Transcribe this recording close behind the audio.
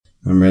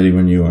I'm ready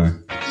when you are.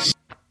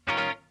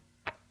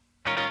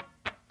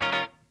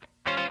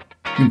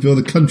 You can feel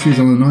the country's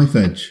on a knife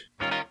edge.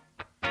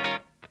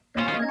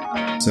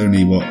 It's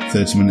only,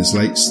 30 minutes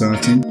late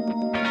starting?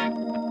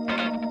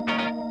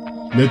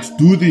 Let's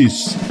do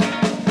this!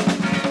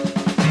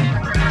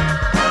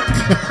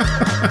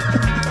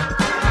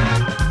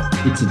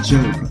 It's a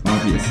joke,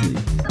 obviously.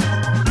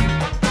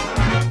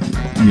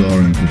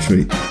 You're in for a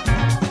treat.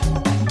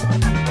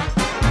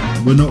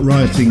 We're not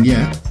rioting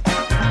yet.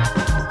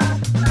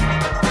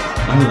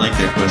 I don't like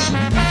that question.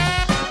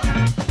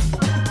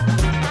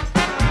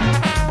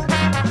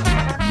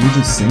 You're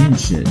just saying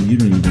shit and you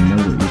don't even know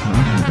what you're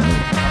talking about.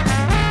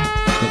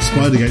 That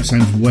Spidergate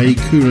sounds way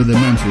cooler than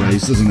Manta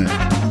Rays, doesn't it?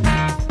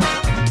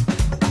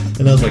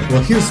 And I was like,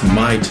 well, here's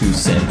my 2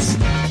 cents.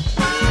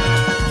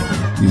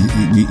 You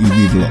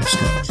need a lot of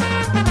scotch.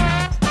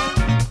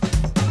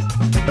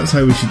 That's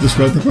how we should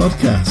describe the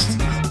podcast.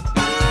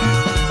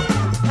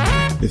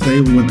 If they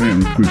all went out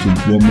and recruited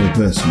one more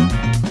person,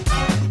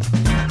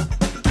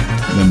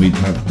 then we'd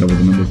have double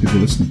the number of people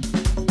listening.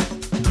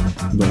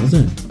 Well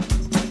then,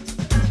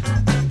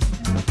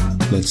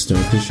 let's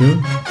start the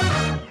show.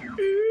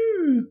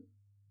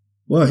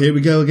 Well, here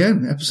we go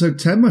again. Episode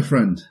 10, my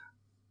friend.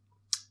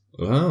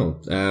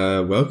 Wow.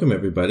 Welcome,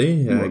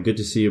 everybody. Good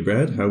to see you,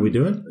 Brad. How are we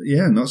doing?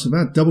 Yeah, not so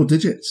bad. Double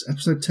digits.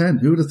 Episode 10.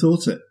 Who would have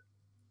thought it?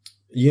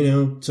 You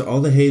know, to all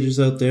the haters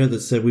out there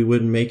that said we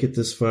wouldn't make it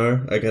this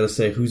far, I gotta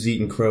say, who's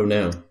eating crow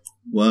now?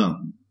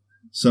 Well,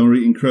 some are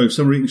eating crow,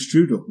 some are eating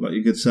strudel, like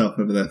your good self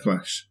over there,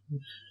 Flash.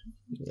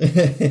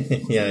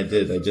 Yeah, I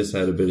did. I just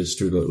had a bit of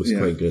strudel. It was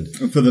quite good.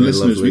 And for the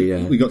listeners,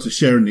 we got to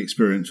share in the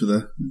experience with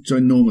a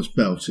ginormous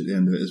belt at the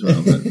end of it as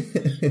well. But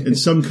in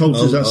some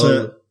cultures,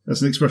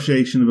 that's an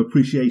expression of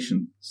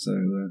appreciation.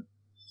 So,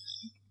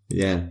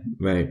 yeah,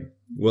 right.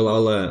 Well,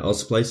 I'll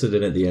splice it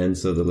in at the end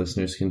so the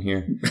listeners can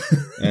hear.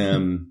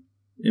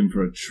 In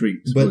for a treat.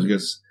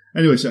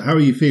 Anyway, so how are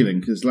you feeling?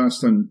 Because last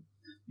time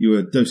you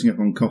were dosing up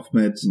on cough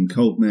meds and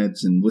cold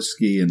meds and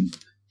whiskey and...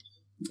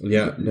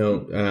 Yeah,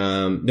 no,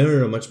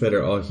 much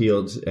better. All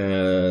healed.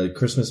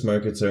 Christmas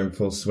markets are in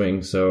full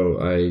swing, so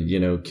I,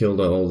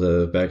 killed all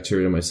the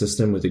bacteria in my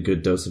system with a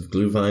good dose of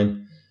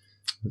Glühwein,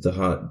 the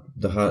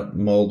hot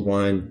mulled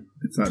wine.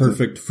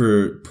 Perfect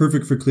for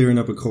clearing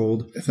up a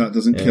cold. If that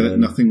doesn't kill it,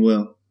 nothing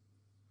will.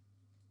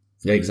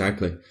 Yeah,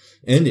 exactly.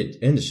 And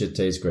the shit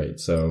tastes great.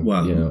 So,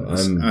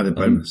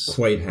 I'm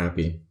quite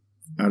happy.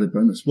 Added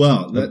bonus.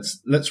 Well,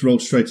 let's roll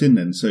straight in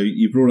then. So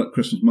you brought up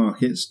Christmas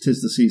markets.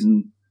 'Tis the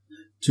season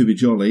to be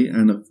jolly.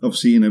 And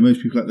obviously,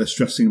 most people out there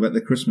stressing about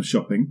their Christmas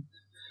shopping.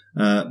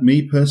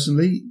 Me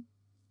personally,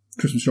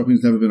 Christmas shopping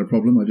has never been a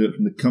problem. I do it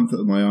from the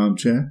comfort of my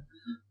armchair.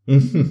 I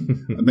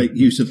make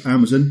use of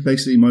Amazon.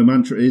 Basically, my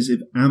mantra is,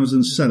 if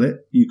Amazon sell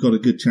it, you've got a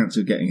good chance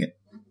of getting it.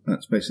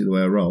 That's basically the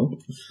way I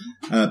roll.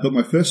 But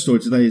my first story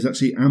today is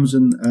actually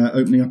Amazon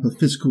opening up a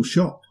physical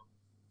shop.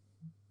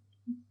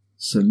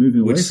 So moving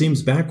away. Which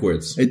seems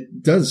backwards.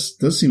 It does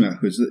seem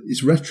backwards.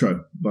 It's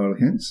retro, by all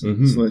accounts.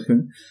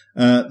 Mm-hmm.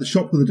 The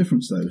shop with a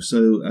difference, though.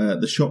 So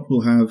the shop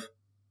will have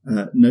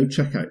no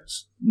checkout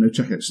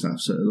staff,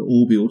 so it'll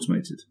all be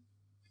automated.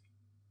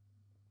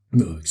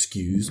 No,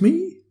 excuse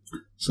me?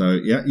 So,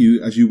 yeah,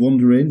 as you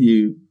wander in,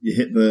 you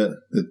hit the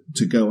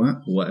To-Go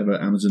app, or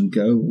whatever, Amazon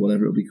Go, or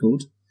whatever it'll be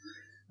called.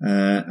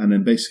 And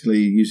then basically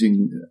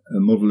using a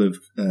model of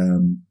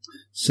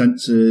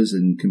sensors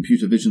and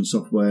computer vision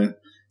software,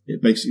 it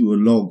basically will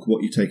log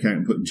what you take out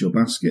and put into your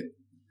basket.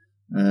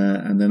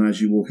 And then as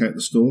you walk out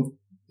the store,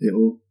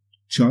 it'll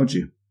charge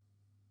you.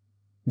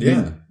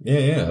 Yeah,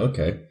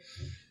 okay.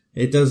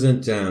 It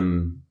doesn't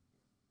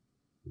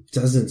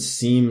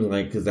seem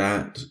like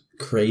that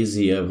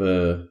crazy of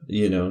a,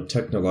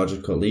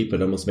 technological leap.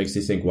 It almost makes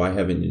you think, why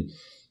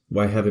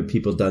haven't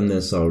people done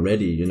this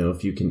already?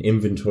 If you can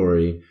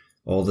inventory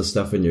all the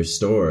stuff in your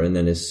store, and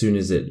then as soon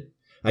as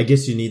I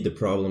guess you need the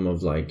problem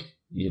of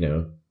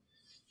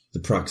the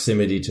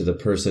proximity to the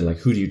person, like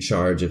who do you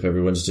charge if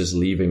everyone's just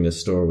leaving the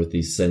store with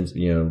these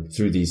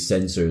through these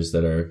sensors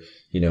that are,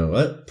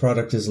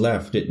 product is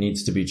left, it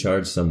needs to be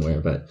charged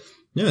somewhere. But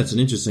yeah, it's an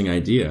interesting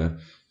idea.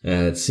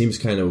 It seems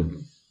kind of,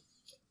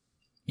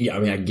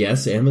 I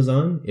guess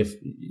Amazon, if,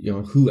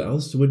 who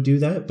else would do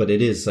that? But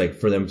it is like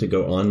for them to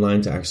go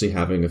online to actually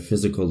having a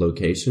physical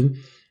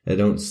location. I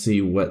don't see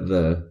what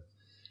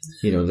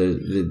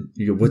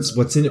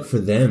what's in it for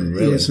them,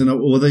 really. Yes,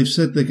 well, they've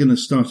said they're going to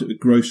start it with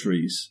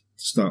groceries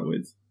to start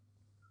with.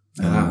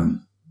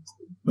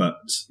 But,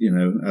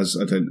 as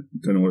I don't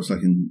know what it's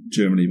like in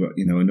Germany, but,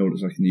 I know what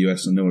it's like in the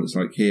US, I know what it's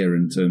like here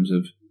in terms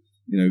of,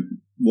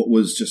 what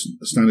was just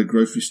a standard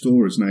grocery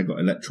store has now got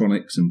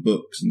electronics and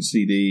books and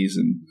CDs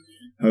and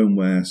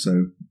homeware.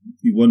 So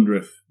you wonder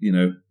if,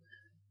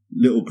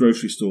 little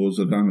grocery stores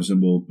of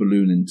Amazon will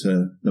balloon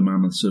into the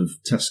mammoths of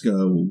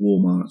Tesco or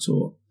Walmart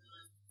or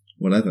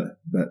whatever.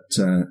 But,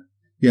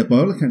 by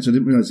all accounts, I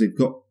didn't realise they've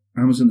got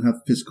Amazon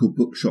have physical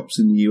bookshops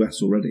in the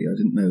US already. I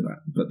didn't know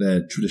that, but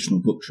they're traditional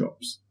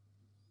bookshops.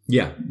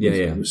 Yeah. I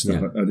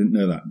didn't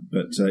know that.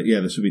 But,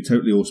 this will be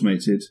totally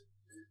automated.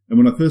 And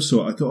when I first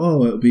saw it, I thought,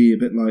 oh, it'll be a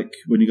bit like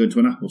when you go into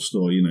an Apple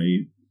store,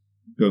 you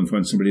go and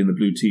find somebody in the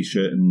blue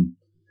T-shirt and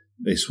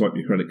they swipe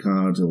your credit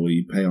card, or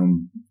you pay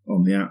on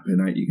the app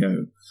and out you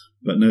go.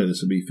 But no,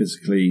 this will be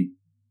physically,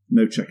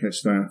 no checkout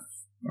staff.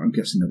 I'm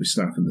guessing there'll be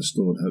staff in the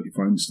store to help you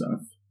find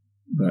stuff.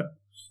 But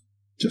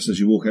just as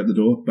you walk out the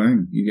door,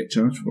 bang, you get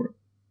charged for it.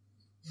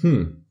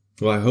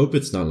 Well, I hope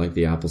it's not like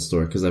the Apple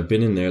Store, because I've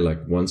been in there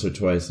like once or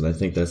twice, and I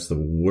think that's the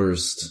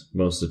worst,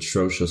 most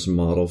atrocious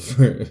model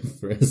for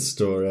a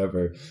store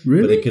ever.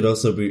 Really? But it could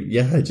also be,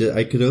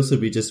 I could also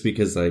be just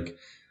because, like,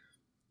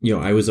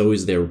 I was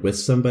always there with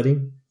somebody.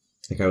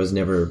 Like, I was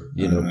never,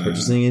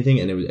 purchasing anything,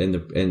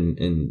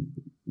 and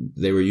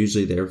they were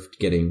usually there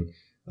getting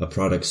a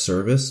product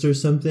serviced or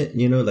something.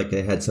 Like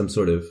they had some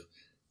sort of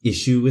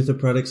issue with the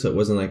product, so it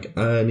wasn't like,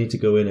 I need to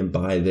go in and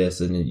buy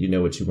this and you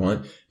know what you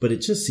want. But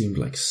it just seemed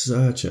like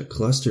such a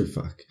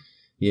clusterfuck,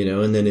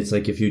 and then it's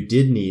like, if you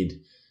did need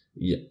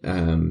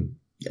to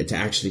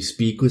actually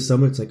speak with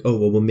someone, it's like, oh,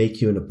 well, we'll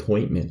make you an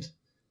appointment.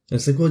 And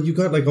it's like, well, you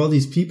got like all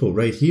these people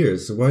right here,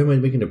 so why am I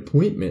making an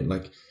appointment?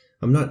 Like,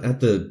 I'm not at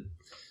the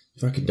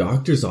fucking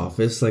doctor's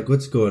office. Like,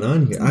 what's going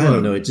on here? I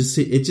don't know. It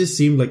just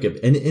seemed like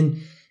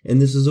and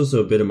this is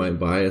also a bit of my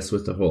bias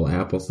with the whole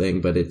Apple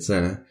thing, but it's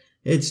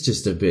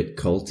just a bit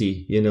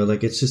culty,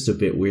 like it's just a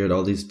bit weird.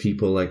 All these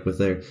people like with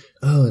their,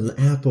 and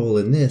Apple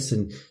and this,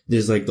 and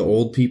there's like the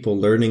old people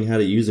learning how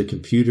to use a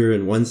computer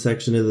in one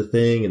section of the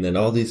thing. And then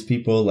all these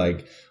people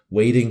like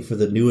waiting for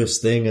the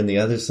newest thing on the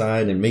other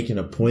side and making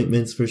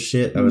appointments for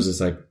shit. I was just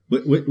like,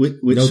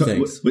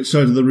 thanks. Which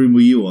side of the room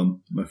were you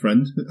on, my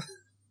friend?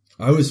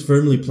 I was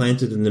firmly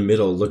planted in the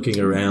middle, looking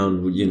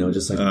around,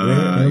 just like, where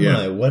am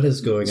I? What is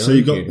going on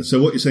here?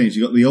 So what you're saying is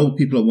you got the old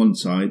people on one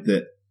side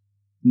that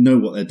know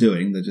what they're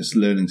doing. They're just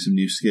learning some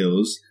new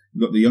skills.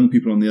 You've got the young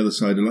people on the other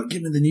side who are like,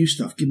 give me the new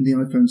stuff, give me the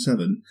iPhone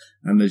 7.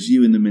 And there's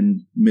you in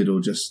the middle,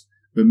 just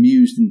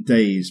bemused and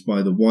dazed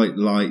by the white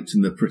light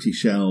and the pretty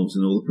shelves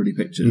and all the pretty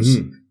pictures.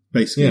 Mm-hmm.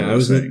 Basically,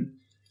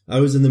 I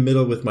was in the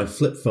middle with my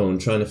flip phone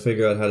trying to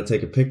figure out how to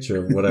take a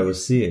picture of what I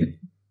was seeing.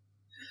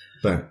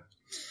 But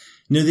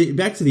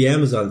back to the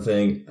Amazon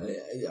thing.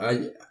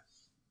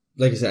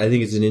 Like I said, I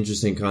think it's an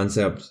interesting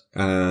concept.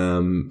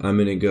 I'm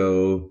going to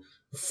go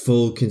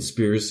full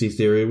conspiracy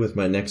theory with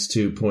my next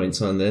 2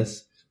 points on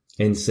this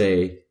and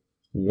say,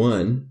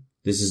 one,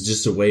 this is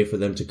just a way for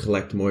them to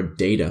collect more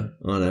data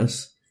on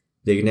us.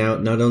 They now,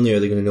 not only are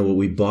they going to know what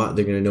we bought,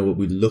 they're going to know what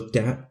we looked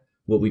at,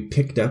 what we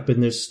picked up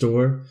in their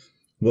store,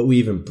 what we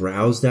even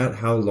browsed at,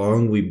 how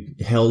long we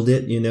held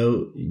it,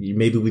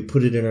 maybe we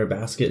put it in our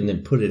basket and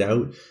then put it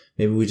out.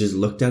 Maybe we just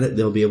looked at it.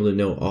 They'll be able to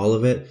know all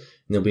of it, and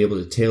they'll be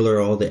able to tailor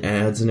all the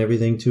ads and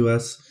everything to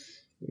us.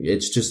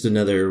 It's just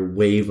another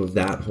wave of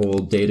that whole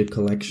data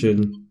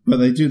collection. But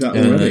they do that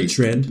already.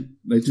 Trend.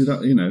 They do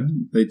that,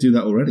 they do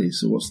that already.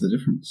 So what's the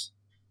difference?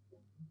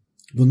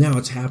 Well, now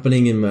it's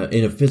happening in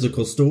a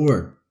physical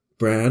store,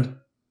 Brad.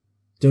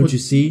 Don't you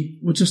see?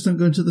 Well, just don't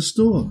go into the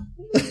store.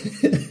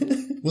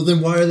 Well,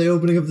 then why are they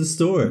opening up the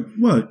store?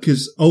 Well,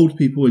 because old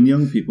people and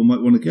young people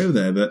might want to go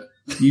there, but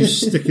you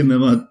sticking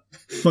them on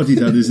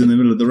fuddy-duddies in the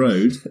middle of the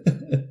road.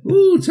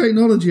 Ooh,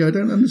 technology, I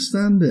don't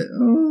understand it.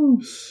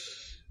 Oh.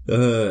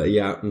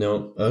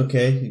 No,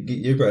 okay,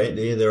 you're right.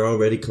 They're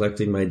already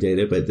collecting my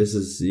data, but this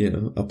is,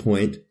 a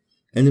point.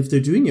 And if they're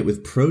doing it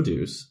with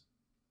produce,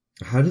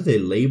 how do they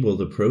label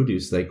the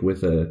produce? Like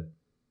with a,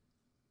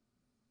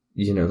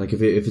 like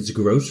if it's a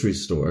grocery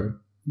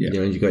store,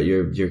 you got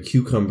your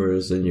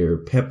cucumbers and your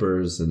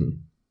peppers and,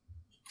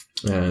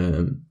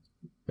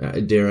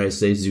 dare I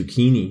say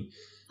zucchini.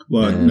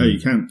 Well, no, you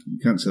can't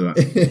say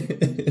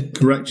that.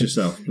 Correct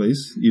yourself,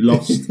 please. You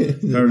lost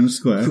fair and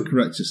square.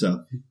 Correct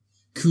yourself.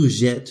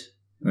 Courgette.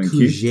 Thank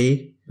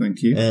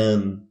you.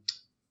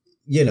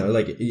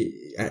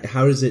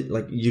 How does it,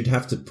 like, you'd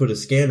have to put a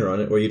scanner on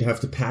it, or you'd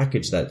have to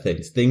package that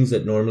thing. Things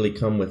that normally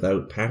come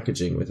without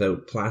packaging,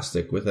 without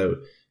plastic, without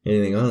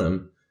anything on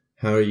them.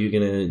 How are you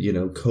going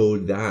to,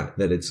 code that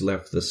it's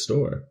left the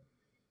store?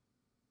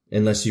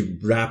 Unless you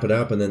wrap it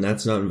up and then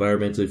that's not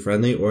environmentally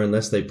friendly, or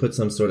unless they put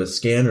some sort of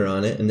scanner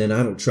on it, and then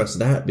I don't trust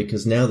that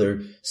because now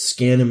they're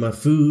scanning my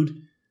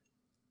food.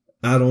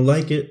 I don't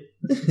like it.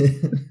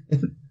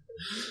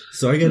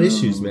 So I got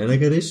issues, man. I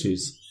got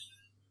issues.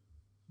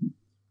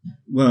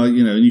 Well,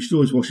 and you should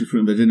always wash your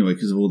fruit and veg anyway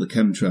because of all the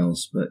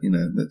chemtrails. But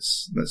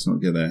let's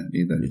not go there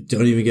either.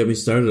 Don't even get me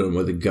started on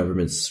where the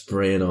government's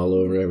spraying all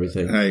over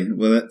everything. Hey,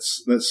 well,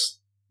 let's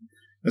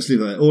leave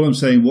that. All I'm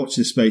saying, watch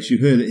this space. You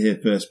heard it here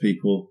first,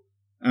 people.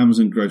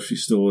 Amazon grocery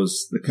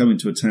stores, they're coming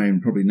to a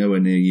town probably nowhere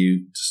near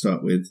you to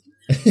start with.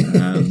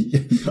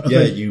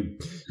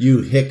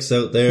 You hicks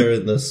out there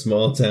in the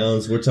small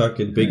towns. We're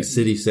talking big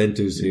city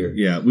centers here.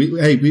 Yeah, we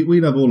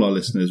love all our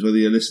listeners, whether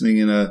you're listening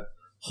in a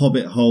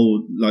hobbit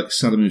hole like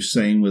Saddam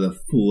Hussein with a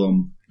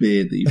full-on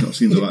beard that you've not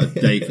seen the light of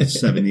day for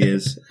 7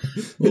 years,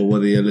 or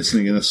whether you're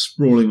listening in a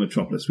sprawling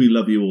metropolis. We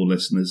love you all,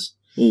 listeners.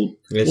 All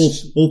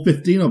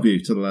 15 of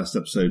you to the last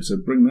episode, so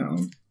bring that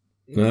on.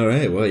 All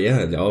right. Well,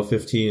 yeah, all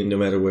 15, no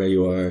matter where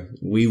you are.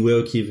 We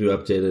will keep you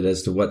updated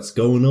as to what's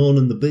going on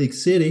in the big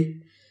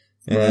city.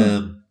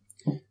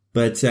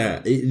 But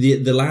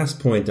the last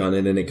point on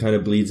it, and it kind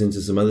of bleeds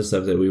into some other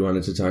stuff that we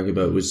wanted to talk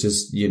about, was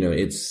just,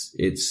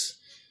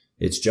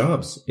 it's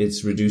jobs.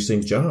 It's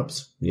reducing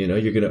jobs. You're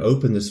going to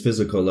open this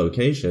physical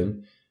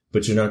location,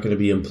 but you're not going to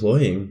be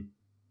employing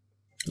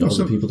all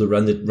the people to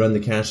run the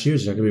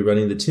cashiers. You're not going to be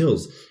running the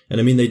tills. And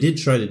I mean, they did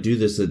try to do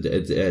this at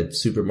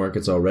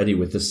supermarkets already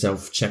with the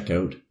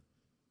self-checkout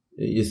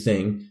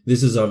thing.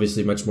 This is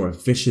obviously much more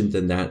efficient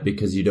than that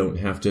because you don't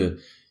have to,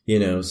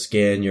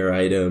 scan your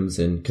items.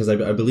 And because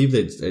I believe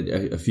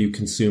that a few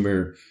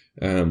consumer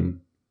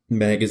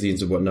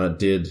magazines and whatnot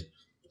did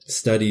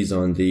studies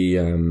on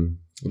the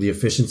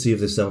efficiency of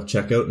the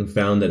self-checkout and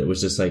found that it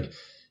was just like,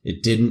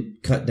 it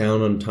didn't cut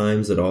down on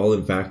times at all.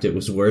 In fact, it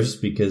was worse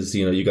because,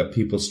 you got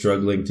people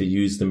struggling to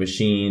use the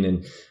machine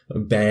and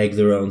bag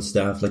their own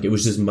stuff. Like, it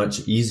was just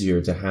much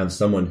easier to have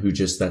someone who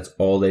just, that's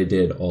all they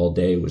did all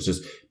day was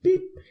just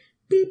beep,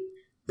 beep,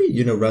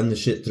 beep, run the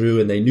shit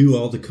through. And they knew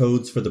all the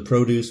codes for the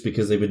produce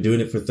because they've been doing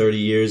it for 30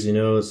 years,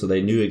 so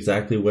they knew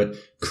exactly what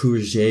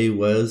courgette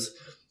was.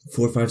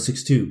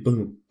 4562,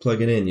 boom,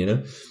 plug it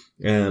in,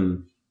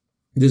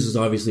 This is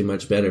obviously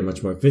much better,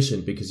 much more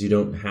efficient because you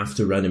don't have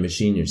to run a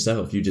machine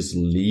yourself. You just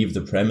leave the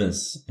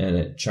premise and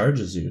it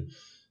charges you.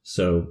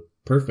 So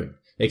perfect.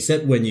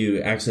 Except when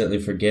you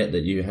accidentally forget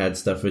that you had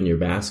stuff in your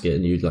basket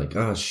and you'd like,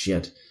 oh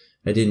shit,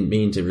 I didn't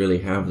mean to really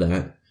have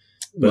that.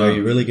 But are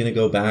you really going to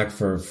go back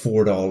for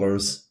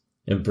 $4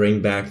 and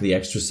bring back the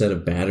extra set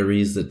of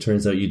batteries that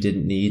turns out you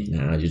didn't need?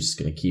 Nah, you're just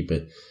going to keep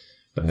it.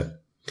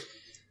 But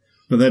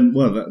then,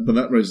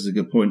 that raises a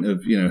good point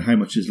of, how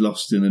much is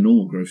lost in a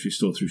normal grocery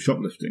store through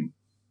shoplifting.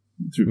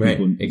 Through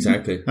people, right,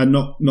 exactly, and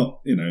not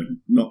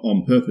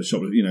on purpose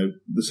shoplifting.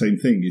 The same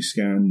thing. You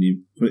scan,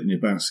 you put it in your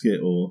basket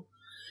or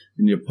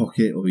in your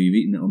pocket, or you've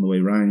eaten it on the way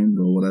round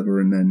or whatever,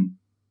 and then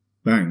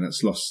bang,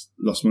 that's lost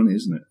money,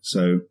 isn't it?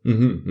 So,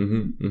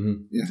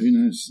 yeah, who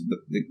knows?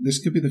 This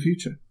could be the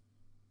future.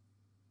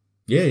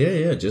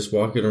 Yeah. Just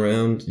walking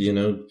around,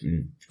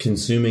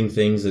 consuming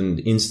things and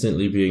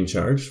instantly being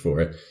charged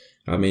for it.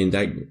 I mean,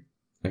 that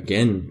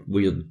again,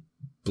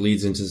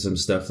 bleeds into some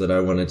stuff that I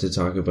wanted to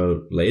talk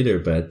about later.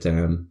 But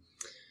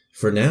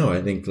for now,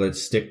 I think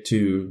let's stick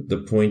to the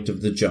point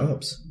of the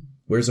jobs.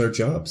 Where's our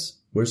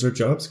jobs? Where's our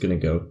jobs going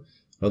to go?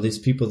 All these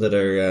people that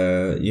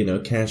are,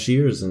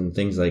 cashiers and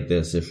things like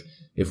this.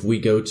 If we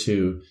go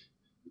to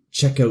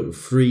checkout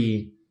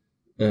free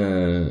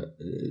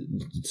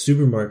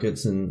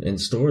supermarkets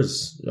and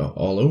stores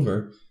all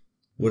over,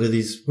 what are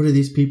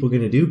these people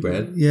going to do,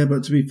 Brad? Yeah,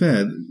 but to be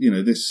fair,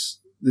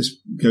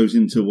 this goes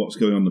into what's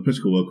going on in the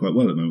political world quite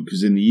well at the moment,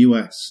 because in the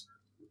US,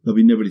 there'll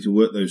be nobody to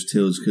work those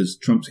tills because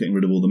Trump's getting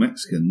rid of all the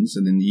Mexicans,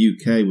 and in the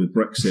UK with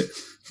Brexit,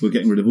 we're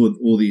getting rid of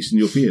all the Eastern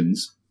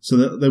Europeans. So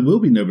there will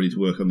be nobody to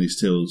work on these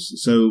tills.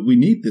 So we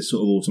need this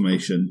sort of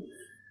automation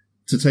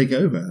to take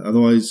over.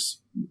 Otherwise,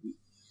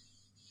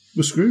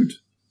 we're screwed.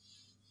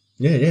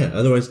 Yeah.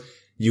 Otherwise,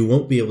 you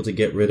won't be able to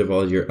get rid of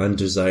all your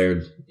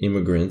undesired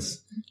immigrants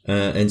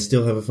and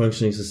still have a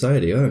functioning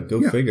society. Oh,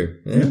 go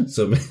figure. Yeah.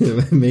 So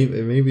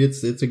maybe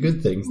it's a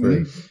good thing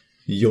for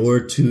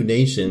your two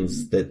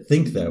nations that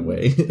think that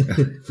way.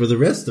 For the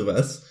rest of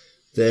us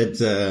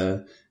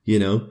that,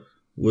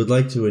 would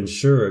like to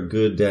ensure a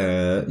good,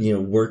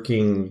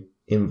 working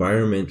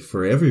environment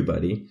for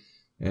everybody.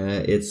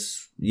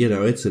 It's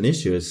an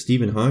issue. As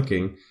Stephen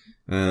Hawking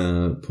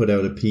put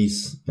out a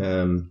piece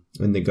in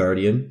The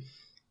Guardian,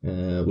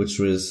 which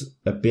was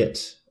a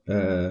bit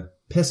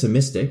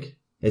pessimistic,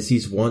 as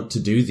he's wont to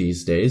do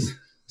these days.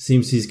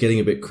 Seems he's getting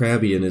a bit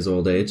crabby in his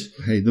old age.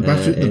 Hey, the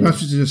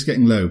batteries are just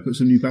getting low. Put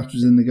some new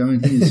batteries in the guy.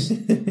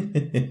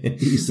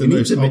 He's the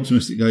most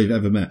optimistic guy you've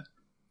ever met.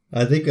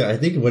 I think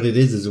what it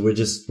is we're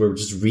just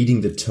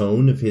reading the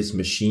tone of his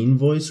machine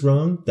voice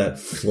wrong. That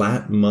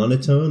flat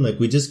monotone. Like,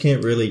 we just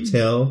can't really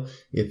tell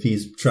if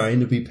he's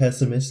trying to be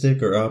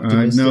pessimistic or optimistic.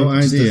 I have no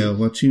idea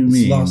what you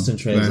mean. It's lost in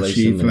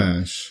translation.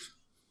 Flash.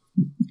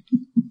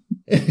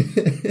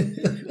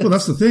 Well,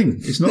 that's the thing.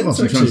 It's not lost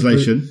in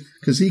translation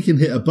because he can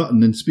hit a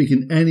button and speak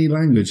in any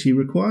language he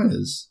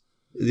requires.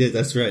 Yeah,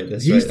 that's right.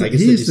 He's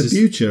the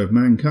future of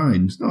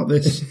mankind, not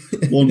this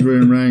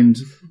wandering around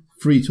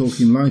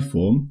free-talking life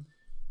form.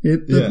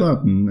 Hit the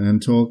button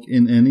and talk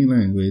in any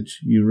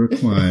language you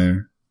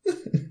require.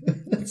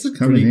 That's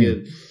pretty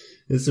good.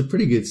 It's a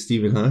pretty good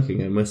Stephen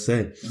Hawking, I must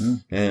say.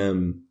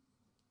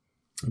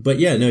 But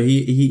yeah, no,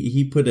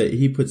 he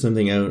put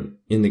something out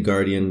in The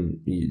Guardian,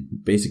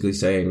 basically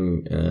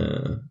saying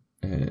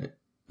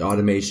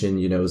automation,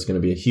 is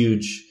going to be a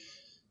huge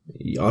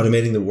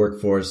automating the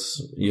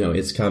workforce.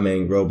 It's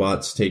coming,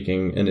 robots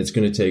taking, and it's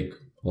going to take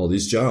all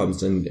these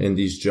jobs and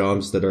these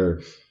jobs that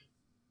are,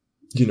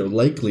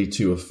 likely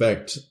to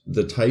affect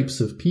the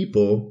types of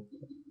people.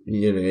 I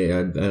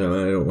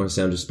don't want to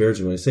sound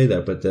disparaging when I say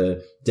that, but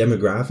the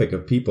demographic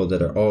of people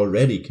that are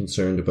already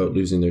concerned about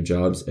losing their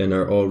jobs and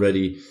are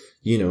already,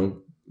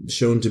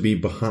 shown to be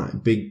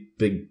behind big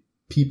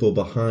people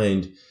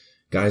behind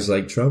guys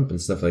like Trump and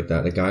stuff like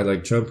that. A guy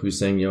like Trump who's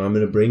saying, I'm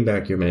going to bring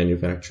back your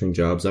manufacturing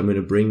jobs. I'm going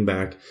to bring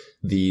back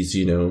these,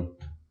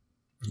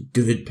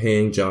 good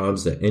paying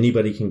jobs that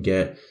anybody can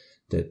get.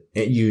 that,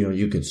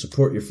 you can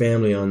support your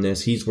family on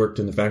this. He's worked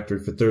in the factory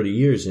for 30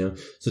 years, so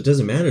it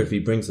doesn't matter if he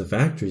brings the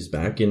factories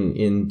back.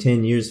 In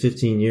 10 years,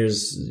 15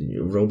 years,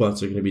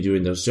 robots are going to be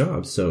doing those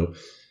jobs. So,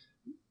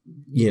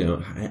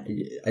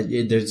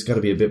 there's got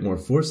to be a bit more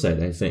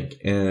foresight, I think.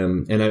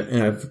 And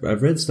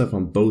I've read stuff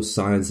on both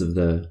sides of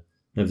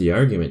the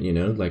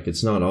argument, like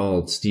it's not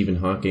all Stephen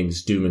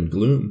Hawking's doom and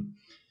gloom,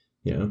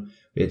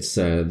 it's,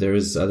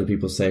 there's other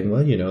people saying,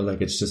 well,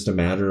 like it's just a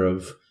matter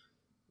of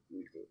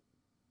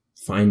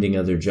finding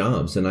other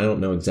jobs. And I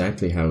don't know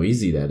exactly how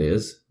easy that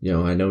is.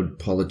 I know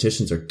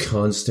politicians are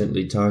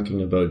constantly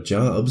talking about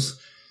jobs.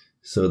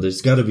 So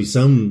there's got to be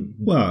some,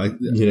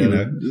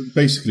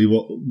 basically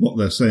what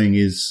they're saying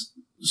is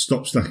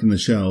stop stacking the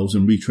shelves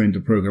and retrain to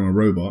program a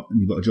robot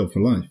and you've got a job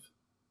for life.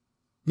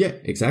 Yeah,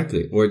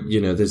 exactly. Or,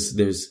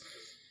 there's,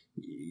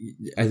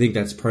 I think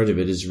that's part of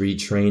it is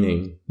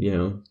retraining,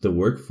 the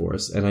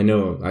workforce. And I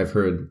know I've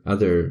heard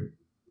other,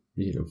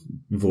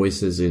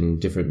 voices in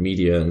different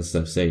media and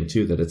stuff saying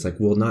too, that it's like,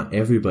 well, not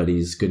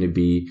everybody's going to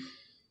be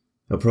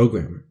a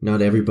programmer.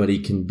 Not everybody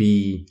can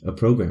be a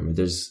programmer.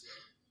 There's,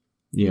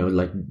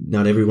 like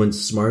not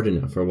everyone's smart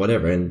enough or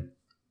whatever. And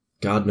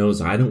God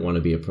knows I don't want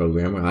to be a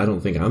programmer. I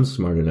don't think I'm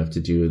smart enough to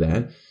do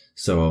that.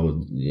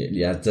 So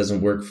yeah, it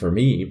doesn't work for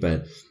me.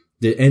 But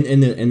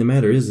the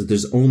matter is that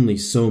there's only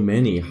so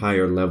many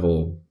higher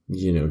level,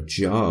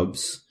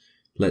 jobs.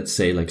 Let's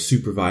say like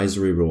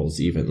supervisory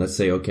roles, even. Let's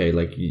say, okay,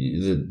 like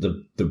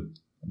the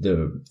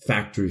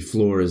factory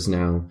floor is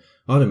now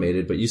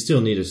automated, but you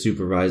still need a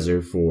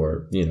supervisor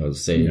for,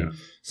 say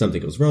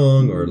something goes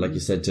wrong, or like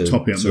you said, to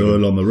topping up the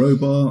oil on the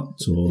robot,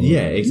 or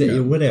exactly,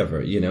 whatever,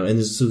 and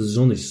there's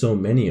only so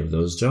many of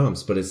those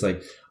jobs. But it's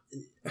like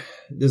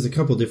there's a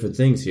couple different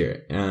things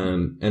here,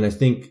 and I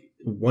think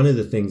one of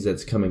the things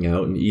that's coming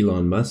out, and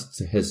Elon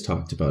Musk has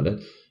talked about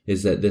it,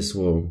 is that this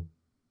will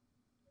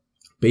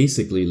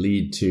basically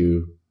lead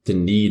to the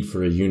need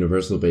for a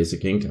universal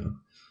basic income,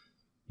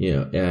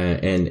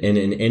 and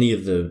in any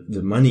of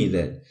the money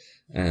that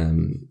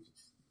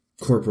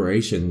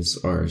corporations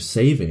are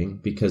saving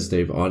because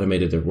they've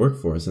automated their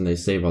workforce and they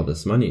save all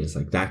this money, it's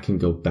like that can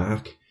go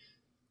back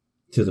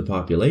to the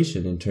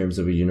population in terms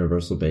of a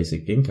universal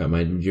basic income.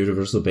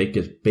 Universal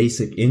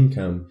basic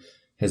income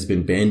has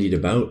been bandied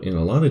about in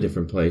a lot of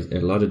different places, in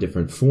a lot of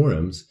different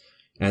forums,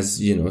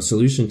 as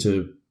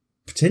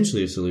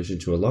potentially a solution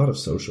to a lot of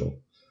social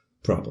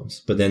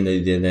problems. But then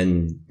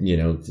the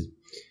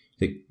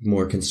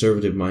more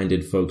conservative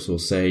minded folks will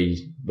say,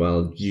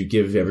 well, you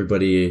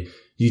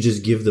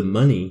just give them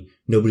money,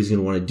 nobody's going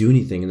to want to do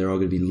anything, and they're all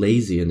going to be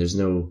lazy, and there's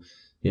no,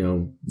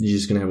 you're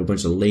just going to have a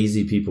bunch of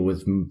lazy people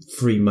with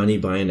free money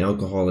buying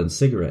alcohol and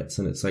cigarettes.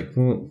 And it's like,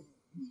 well,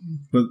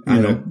 but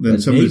then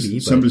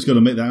somebody's got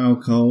to make that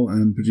alcohol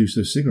and produce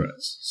those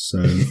cigarettes. So,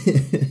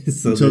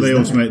 until they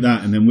automate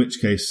that, and in which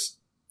case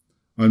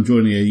I'm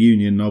joining a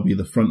union and I'll be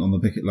the front on the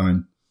picket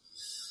line.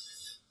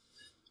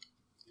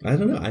 I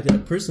don't know.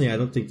 Personally, I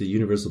don't think the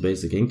universal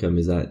basic income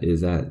is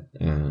that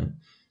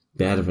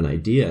bad of an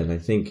idea. And I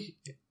think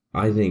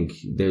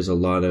there's a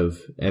lot of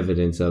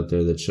evidence out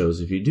there that shows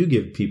if you do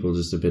give people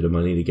just a bit of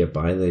money to get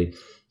by, they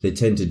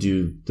tend to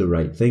do the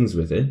right things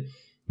with it. I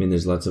mean,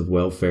 there's lots of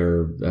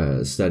welfare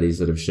studies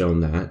that have shown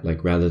that,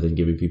 like rather than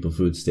giving people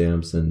food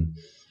stamps and,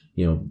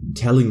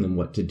 telling them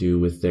what to do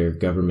with their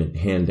government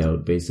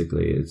handout,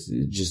 basically, it's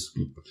just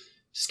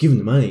give them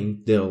the money.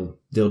 They'll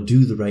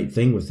do the right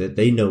thing with it.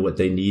 They know what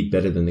they need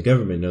better than the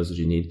government knows what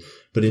you need.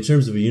 But in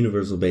terms of a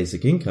universal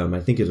basic income, I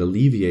think it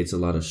alleviates a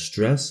lot of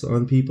stress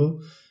on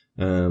people,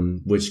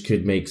 which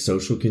could make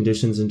social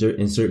conditions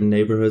in certain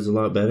neighborhoods a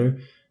lot better.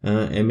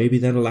 And maybe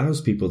that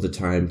allows people the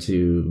time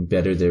to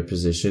better their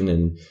position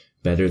and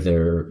better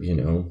their,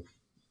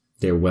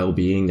 their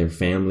well-being, their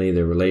family,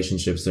 their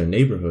relationships, their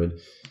neighborhood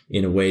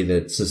in a way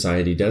that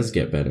society does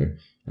get better.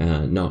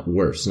 Not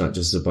worse, not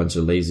just a bunch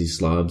of lazy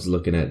slobs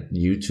looking at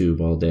YouTube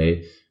all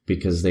day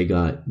because they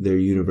got their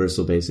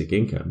universal basic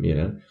income,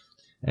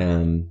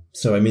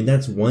 So, I mean,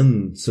 that's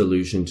one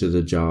solution to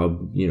the job,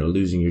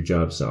 losing your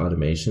jobs to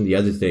automation. The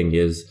other thing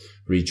is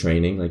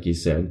retraining, like you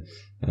said,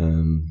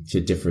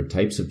 to different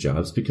types of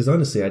jobs, because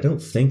honestly, I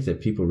don't think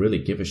that people really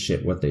give a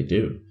shit what they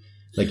do.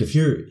 Like if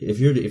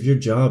your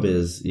job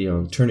is,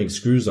 turning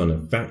screws on a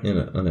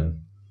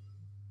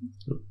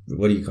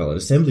what do you call it?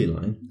 Assembly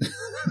line.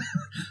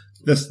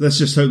 Let's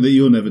just hope that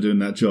you're never doing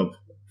that job,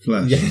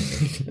 Flash.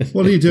 Yeah.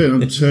 What are you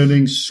doing? I'm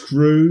turning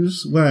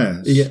screws.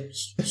 Where? Yeah.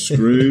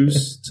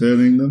 Screws,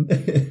 turning them.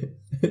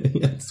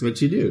 That's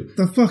what you do.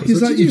 The fuck That's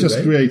is that you just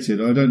right?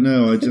 created? I don't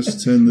know. I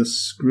just turned the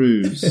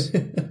screws.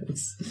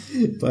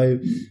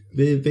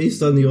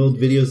 Based on the old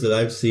videos that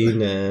I've seen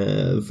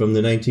from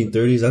the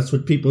 1930s, that's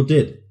what people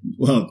did.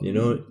 Well,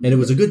 and it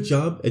was a good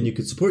job, and you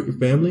could support your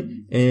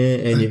family,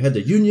 and you had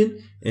the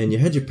union, and you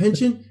had your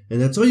pension, and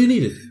that's all you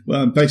needed.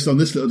 Well, based on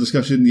this little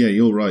discussion, yeah,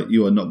 you're right.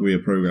 You are not going to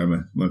be a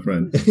programmer, my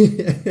friend.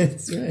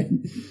 That's right.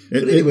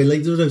 But anyway,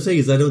 like what I'm saying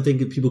is I don't think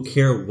that people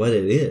care what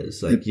it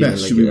is. Like, at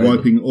best, you'll be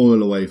wiping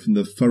oil away from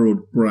the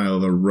furrowed brow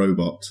of a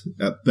robot,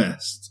 at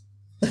best.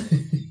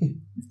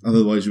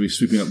 Otherwise, you'll be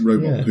sweeping up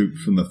robot poop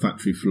from the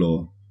factory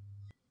floor.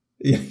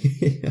 Yeah.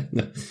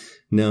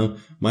 No,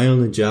 my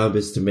only job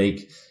is to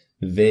make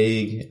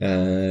vague,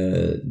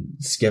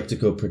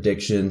 skeptical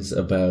predictions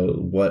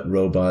about what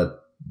robot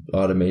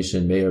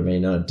automation may or may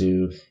not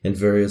do, and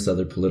various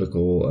other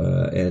political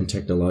and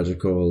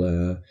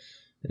technological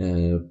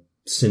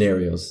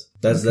scenarios.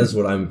 That's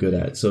what I'm good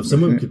at. So if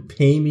someone could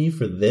pay me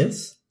for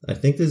this, I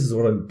think this is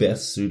what I'm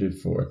best suited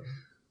for.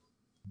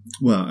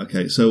 Well,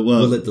 okay. So,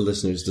 we'll let the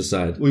listeners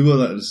decide. We will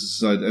let the listeners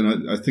decide.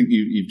 And I think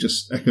you've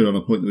just echoed on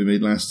a point that we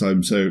made last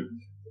time. So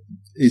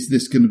is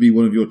this going to be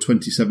one of your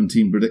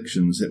 2017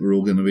 predictions that we're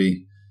all going to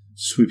be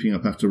sweeping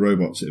up after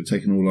robots that have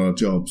taken all our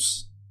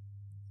jobs?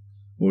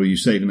 Or are you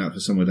saving that for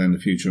somewhere down the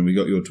future and we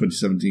got your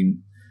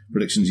 2017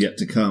 predictions yet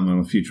to come on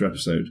a future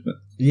episode? But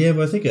yeah,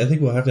 but I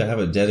think we'll have to have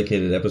a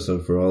dedicated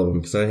episode for all of them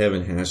because I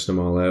haven't hashed them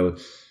all out.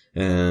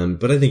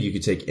 But I think you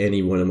could take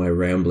any one of my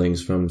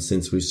ramblings from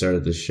since we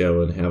started the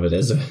show and have it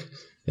as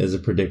a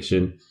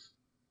prediction.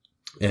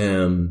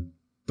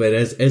 But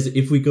as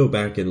if we go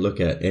back and look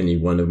at any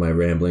one of my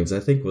ramblings, I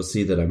think we'll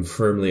see that I'm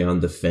firmly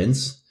on the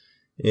fence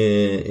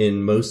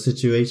in most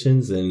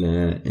situations and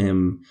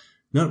am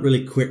not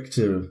really quick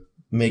to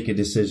make a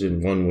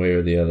decision one way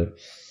or the other.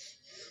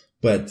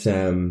 But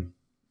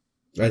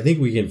I think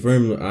we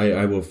can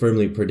I will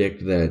firmly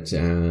predict that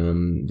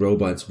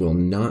robots will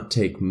not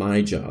take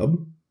my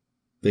job.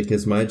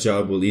 Because my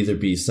job will either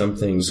be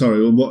something...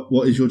 Sorry,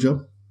 what is your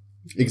job?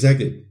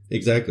 Exactly.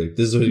 This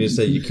is what I'm going to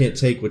say. You can't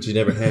take what you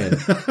never had.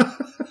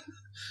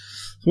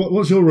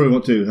 What's your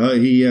robot do?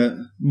 He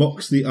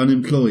mocks the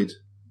unemployed.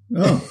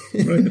 Oh,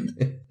 brilliant.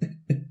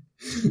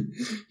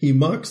 He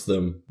mocks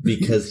them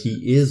because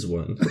he is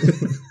one.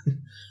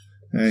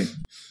 Hey.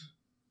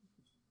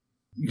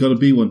 You got to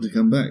be one to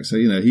come back. So,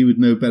 he would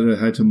know better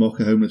how to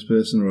mock a homeless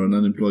person or an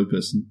unemployed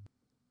person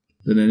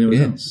than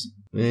anyone else.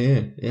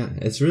 Yeah.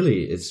 It's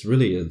really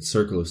a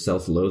circle of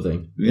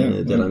self-loathing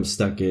that I'm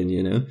stuck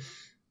in,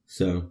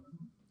 So,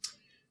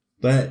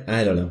 but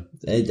I don't know.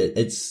 I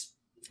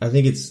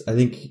think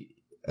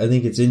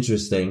it's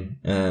interesting.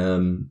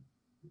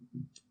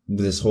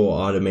 This whole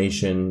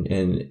automation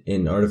and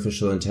in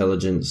artificial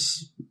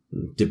intelligence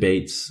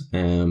debates,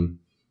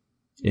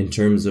 in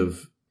terms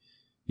of,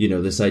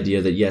 this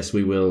idea that yes,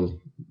 we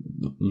will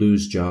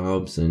lose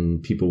jobs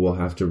and people will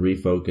have to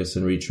refocus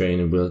and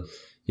retrain and will,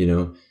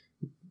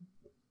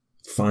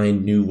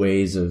 find new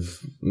ways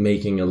of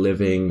making a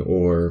living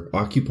or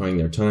occupying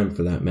their time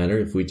for that matter,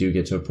 if we do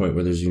get to a point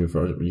where there's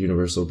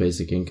universal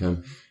basic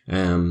income.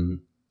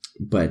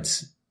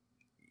 But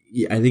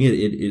yeah, I think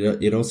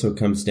it also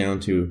comes down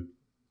to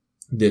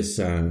this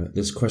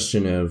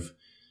question of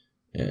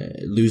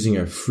losing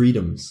our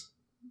freedoms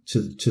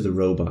to the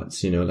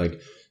robots,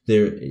 like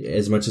there,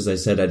 as much as I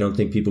said, I don't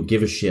think people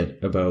give a shit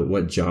about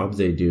what job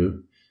they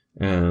do.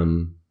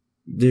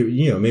 There,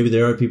 maybe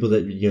there are people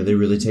that, they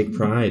really take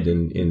pride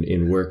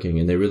in working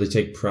and they really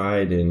take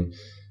pride in,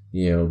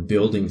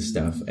 building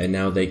stuff. And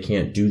now they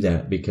can't do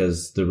that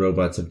because the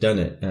robots have done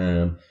it.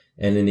 And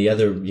in the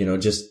other,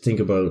 just think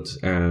about,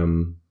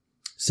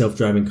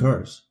 self-driving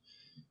cars.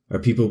 Are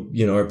people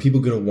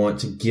going to want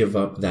to give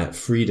up that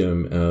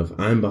freedom of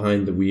I'm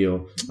behind the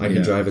wheel. I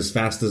can drive as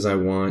fast as I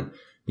want.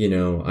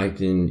 I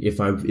can, if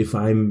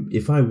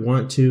I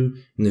want to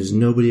and there's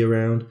nobody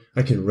around,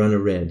 I can run a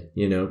red,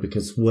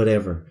 because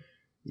whatever.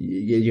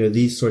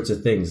 These sorts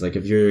of things. Like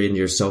if you're in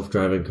your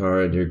self-driving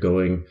car and you're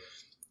going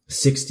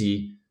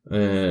 60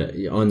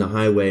 on the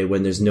highway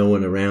when there's no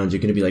one around,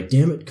 you're going to be like,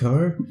 damn it,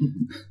 car,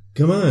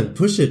 come on,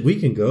 push it, we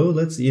can go,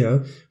 let's,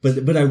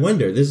 but I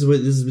wonder, this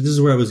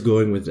is where I was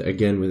going with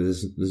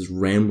this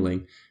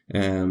rambling.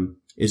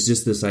 It's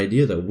just this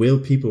idea that will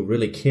people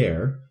really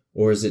care,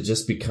 or is it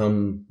just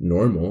become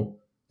normal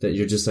that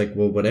you're just like,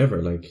 well,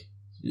 whatever, like,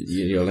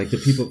 like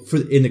the people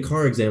in the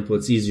car example,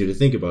 it's easier to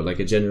think about. Like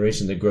a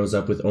generation that grows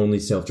up with only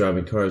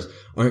self-driving cars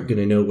aren't going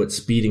to know what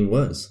speeding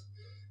was.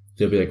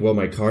 They'll be like, well,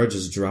 my car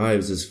just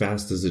drives as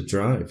fast as it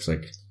drives.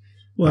 Like,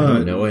 well, I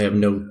don't know. I have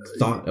no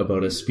thought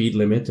about a speed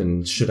limit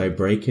and should I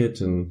break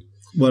it? And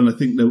well, I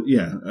think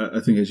I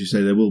think as you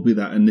say, there will be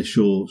that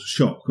initial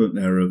shock, won't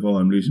there, of,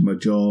 I'm losing my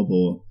job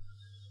or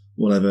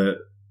whatever.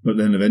 But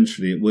then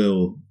eventually it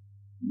will,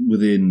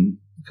 within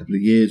a couple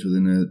of years,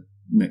 within the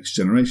next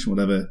generation,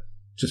 whatever,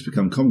 just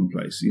become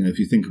commonplace. If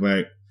you think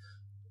about,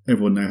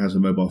 everyone now has a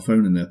mobile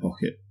phone in their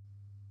pocket,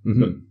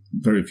 but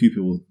very few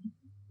people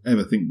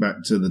ever think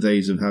back to the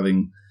days of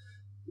having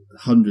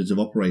hundreds of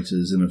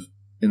operators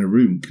in a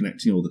room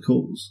connecting all the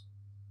calls.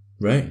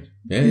 Right.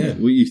 Yeah.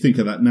 Well, you think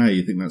of that now,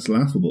 you think that's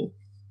laughable.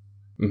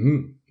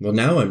 Well,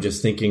 now I'm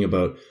just thinking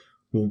about,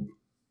 well,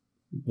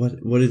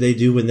 what did they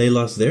do when they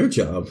lost their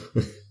job?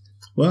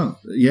 Well,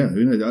 yeah,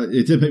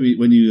 it did make me,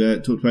 when you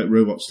talked about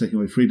robots taking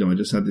away freedom, I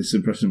just had this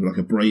impression of like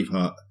a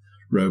Braveheart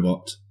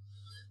robot.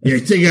 You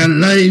take our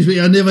lives, but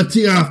you never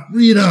take our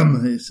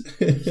freedom.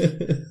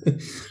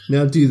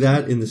 Now do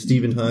that in the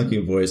Stephen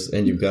Hawking voice,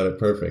 and you've got it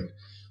perfect.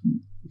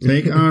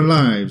 Take our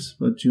lives,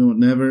 but you'll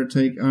never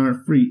take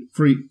our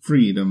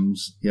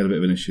freedoms. He had a bit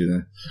of an issue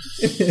there.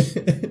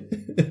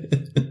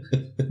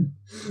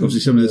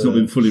 Obviously, somebody that's not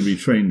been fully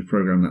retrained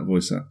program that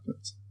voice out. But.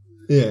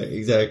 Yeah,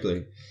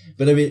 exactly.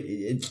 But I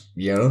mean,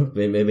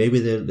 maybe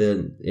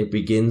it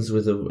begins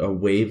with a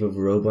wave of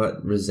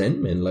robot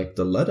resentment, like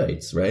the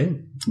Luddites, right?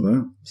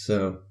 Well,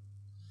 so.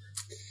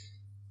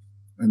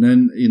 And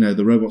then,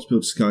 the robots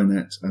build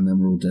Skynet, and then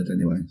we're all dead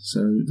anyway. So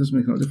it doesn't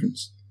make a lot of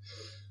difference.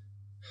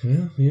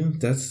 Yeah.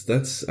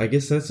 That's. I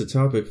guess that's a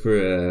topic for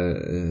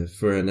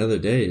another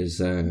day.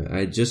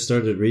 I just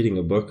started reading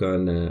a book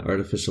on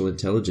artificial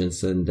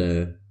intelligence, and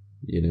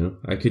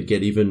I could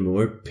get even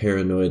more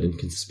paranoid and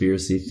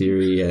conspiracy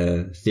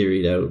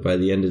theoried out by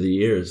the end of the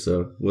year.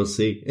 So we'll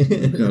see.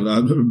 God,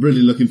 I'm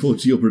really looking forward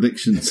to your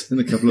predictions in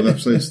a couple of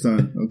episodes'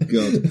 time. Oh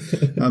God,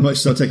 I might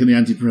start taking the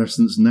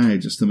antidepressants now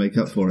just to make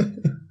up for it.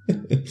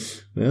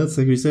 Well, it's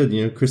like we said,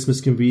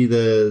 Christmas can be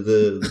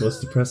the most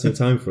depressing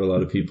time for a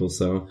lot of people.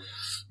 So,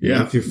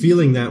 yeah, if you're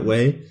feeling that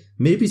way,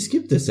 maybe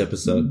skip this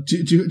episode. Do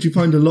you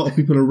find a lot of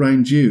people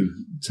around you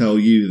tell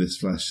you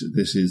this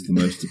is the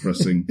most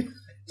depressing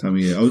time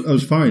of year? I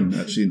was fine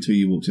actually until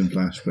you walked in,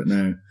 Flash, but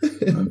now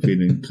I'm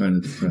feeling kind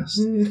of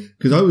depressed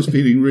because I was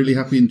feeling really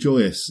happy and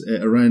joyous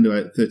around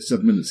about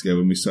 37 minutes ago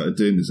when we started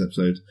doing this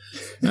episode.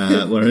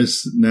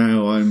 Whereas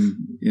now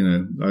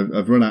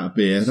I've run out of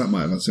beer. That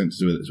might have had something to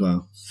do with it as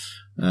well.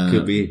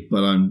 Could be.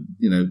 But I'm,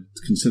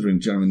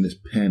 considering jamming this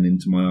pen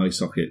into my eye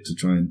socket to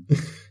try and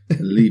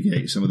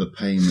alleviate some of the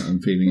pain that I'm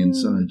feeling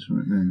inside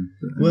right now.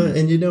 But, well,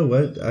 and you know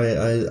what?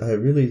 I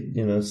really,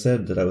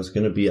 said that I was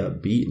going to be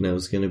upbeat and I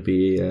was going to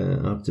be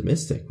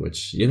optimistic,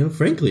 which,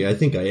 frankly, I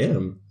think I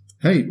am.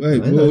 Hey,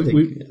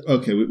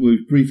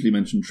 we've briefly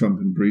mentioned Trump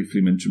and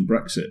briefly mentioned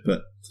Brexit,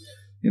 but,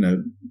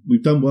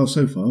 we've done well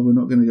so far. We're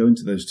not going to go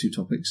into those two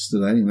topics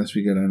today unless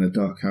we go down a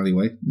dark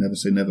alleyway. Never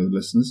say never,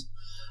 listeners.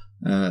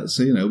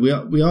 So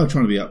we are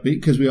trying to be upbeat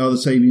because we are the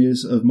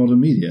saviors of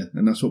modern media,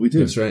 and that's what we do.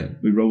 That's right.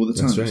 We roll with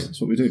the times. That's right.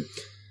 That's what we do.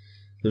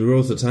 We roll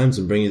with the times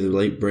and bring you the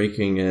late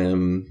breaking,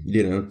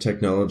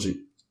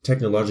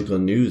 technological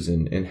news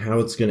and how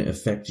it's going to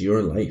affect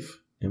your life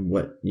and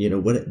what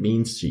it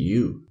means to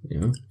you.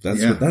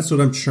 That's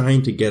what I'm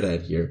trying to get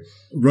at here.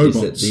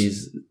 Robots.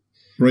 These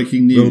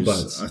breaking news.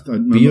 Robots.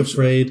 Be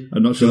afraid.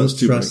 I'm not sure don't that's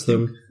too trust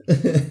breaking.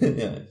 them.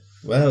 Yeah.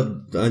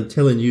 Well, I'm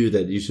telling you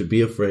that you should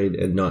be afraid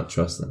and not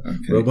trust them.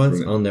 Okay, robots,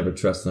 brilliant. I'll never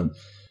trust them.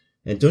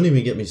 And don't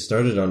even get me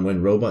started on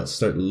when robots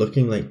start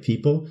looking like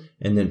people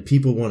and then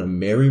people want to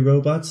marry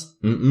robots.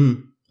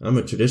 I'm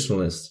a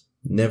traditionalist.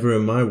 Never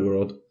in my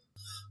world.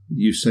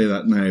 You say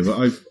that now, but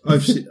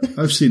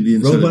I've seen the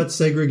inside robot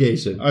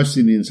segregation. I've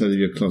seen the inside of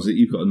your closet.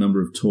 You've got a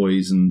number of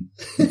toys and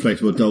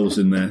inflatable dolls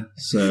in there.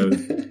 So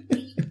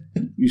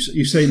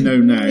you say no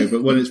now,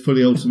 but when it's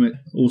fully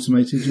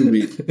automated, you'll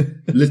be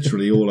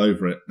literally all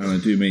over it. And I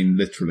do mean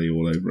literally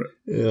all over it.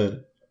 Yeah.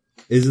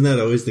 Isn't that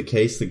always the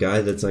case? The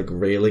guy that's like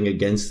railing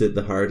against it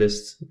the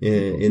hardest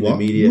in the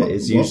media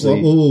is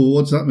usually...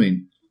 What does that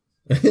mean?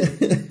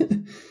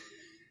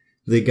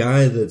 The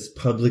guy that's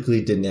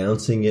publicly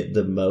denouncing it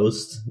the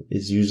most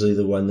is usually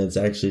the one that's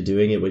actually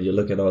doing it. When you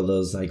look at all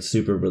those like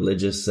super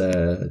religious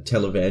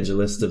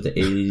televangelists of the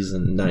 80s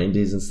and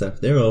 90s and stuff,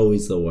 they're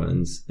always the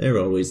ones.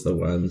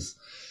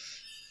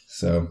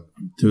 So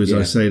do as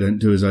I say, don't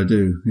do as I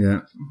do.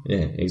 Yeah.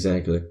 Yeah,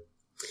 exactly.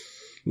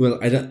 Well,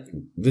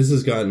 this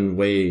has gotten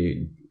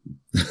way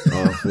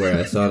off where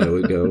I thought it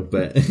would go,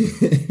 but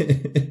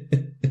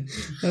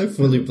I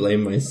fully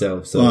blame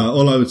myself. So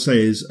all I would say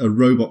is a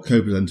robot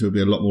co-presenter would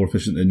be a lot more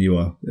efficient than you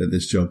are at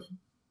this job.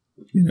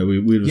 We'd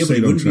have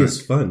stayed on track. It wouldn't be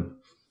as fun.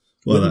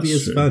 Well, that's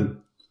true. As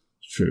fun.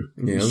 It's true.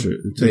 It's true.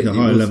 It'd take a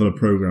higher level of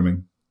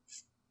programming.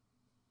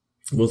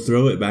 We'll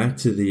throw it back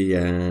to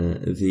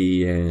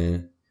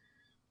the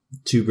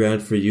Too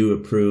Bad for You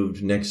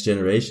approved Next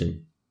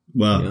Generation.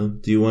 Well,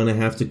 do you want to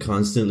have to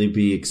constantly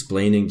be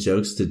explaining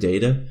jokes to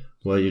Data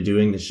while you're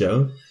doing the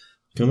show?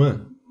 Come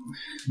on.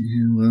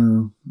 Yeah,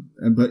 well,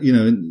 but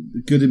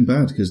good and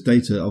bad, because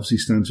Data obviously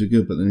stands for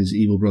good, but then his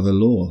evil brother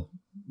Law.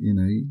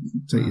 You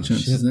take your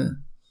chances there.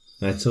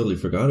 I totally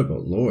forgot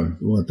about Law.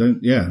 Well,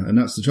 and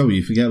that's the trouble.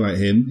 You forget about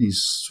him.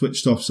 He's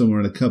switched off somewhere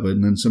in a cupboard,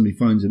 and then somebody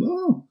finds him.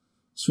 Oh,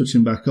 switch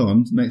him back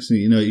on. Next thing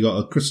you know, you got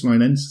a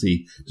crystalline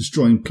entity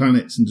destroying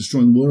planets and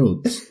destroying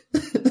worlds.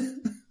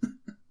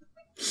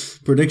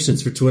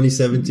 Predictions for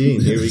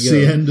 2017. Here we go. It's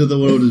the end of the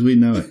world as we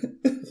know it.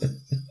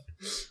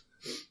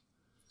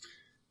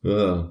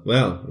 Well,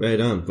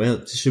 right on.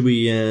 Well, should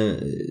we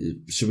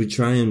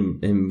try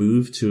and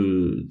move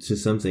to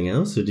something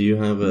else, or do you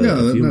have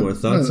a few more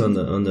thoughts on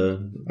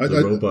the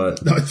robot?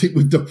 I think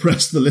we've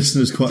depressed the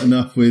listeners quite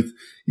enough with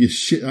you're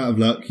shit out of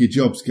luck, your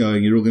job's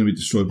going, you're all going to be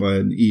destroyed by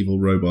an evil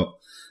robot,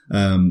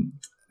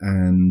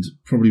 and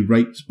probably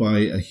raped by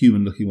a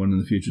human-looking one in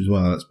the future as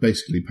well. That's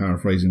basically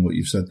paraphrasing what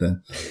you've said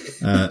there.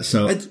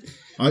 So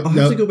I'll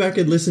have to go back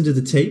and listen to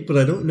the tape, but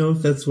I don't know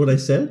if that's what I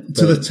said.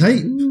 To the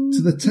tape.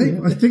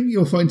 Yeah. I think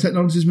you'll find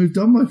technology's moved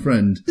on, my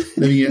friend.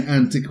 Living in an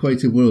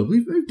antiquated world.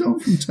 We've moved on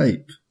from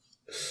tape.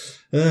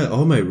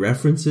 All my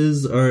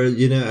references are,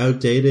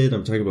 outdated.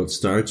 I'm talking about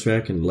Star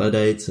Trek and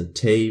Luddites and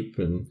tape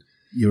and...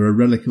 You're a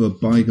relic of a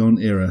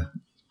bygone era.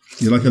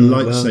 You're like a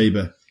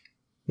lightsaber.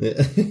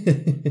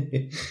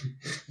 This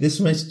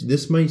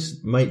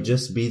might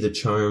just be the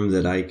charm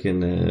that I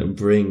can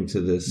bring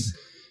to this,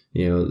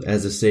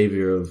 as a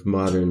savior of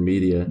modern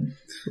media.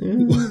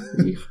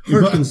 It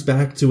harkens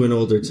back to an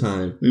older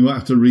time. We might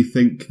have to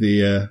rethink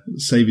the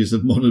saviors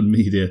of modern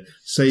media,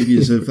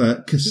 saviors of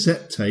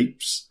cassette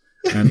tapes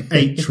and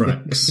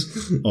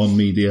 8-tracks on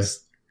media.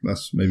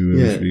 That's maybe where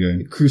we should be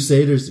going.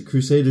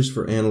 Crusaders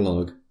for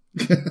analog.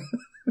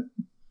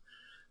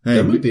 Hey,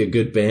 that would be a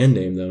good band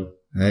name, though.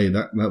 Hey,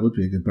 that would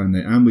be a good band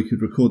name. And we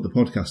could record the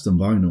podcast on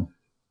vinyl.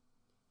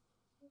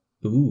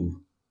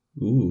 Ooh.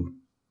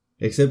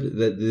 Except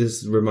that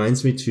this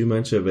reminds me too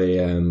much of a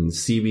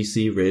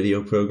CBC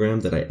radio program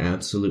that I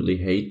absolutely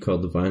hate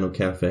called The Vinyl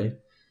Cafe.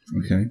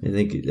 Okay. I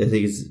think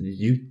it's,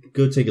 you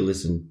go take a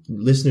listen.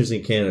 Listeners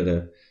in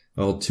Canada,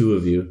 all 2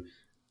 of you,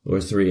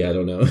 or 3, I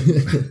don't know,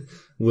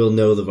 will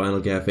know The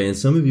Vinyl Cafe. And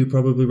some of you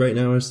probably right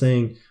now are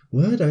saying,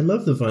 what? I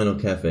love The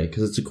Vinyl Cafe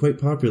because it's a quite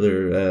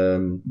popular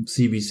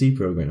CBC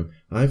program.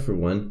 I, for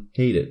one,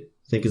 hate it.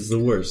 Think it's the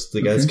worst.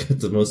 The guy's got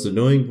the most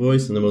annoying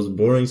voice and the most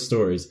boring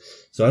stories.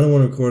 So I don't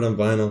want to record on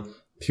vinyl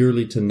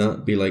purely to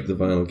not be like The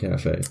Vinyl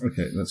Cafe.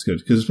 Okay, that's good.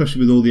 Because especially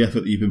with all the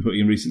effort that you've been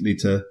putting in recently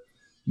to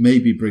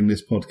maybe bring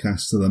this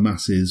podcast to the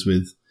masses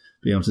with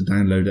being able to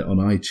download it on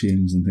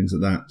iTunes and things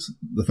like that.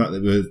 The fact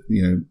that we're,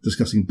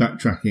 discussing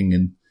backtracking,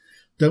 and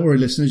don't worry,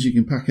 listeners, you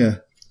can pack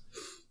a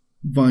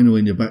vinyl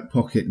in your back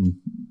pocket and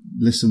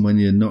listen when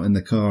you're not in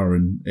the car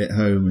and at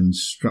home and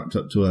strapped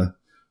up to a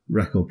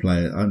record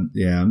player. I'm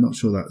not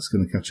sure that's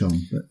going to catch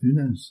on, but who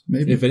knows?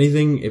 Maybe. If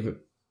anything,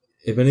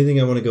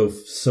 I want to go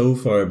so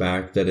far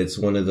back that it's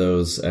one of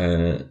those,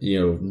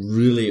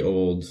 really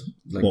old,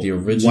 like the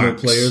original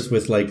wax players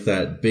with like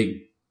that big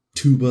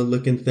tuba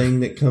looking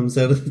thing that comes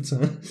out of the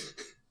top.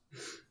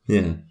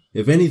 Yeah.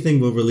 If anything,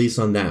 we'll release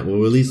on that.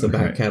 We'll release the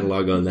back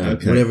catalog on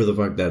that, whatever the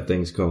fuck that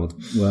thing's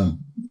called. Well,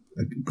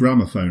 a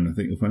gramophone, I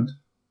think you'll find.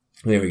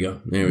 There we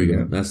go.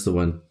 That's the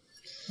one.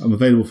 I'm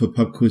available for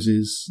pub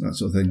quizzes, that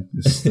sort of thing.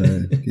 Just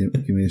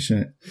give me a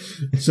shout.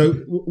 So,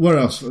 where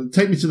else?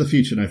 Take me to the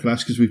future now,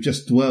 Flash, because we've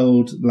just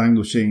dwelled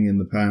languishing in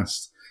the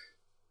past.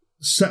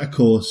 Set a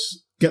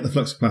course, get the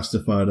flux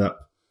capacitor fired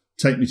up,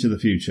 take me to the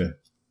future.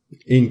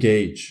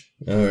 Engage.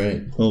 All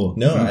right. Oh,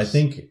 no, nice.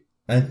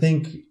 I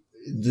think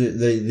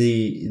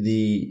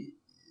the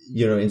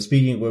in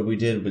speaking of what we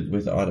did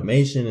with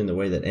automation and the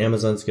way that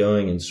Amazon's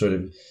going and sort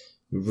of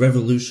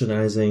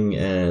revolutionizing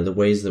the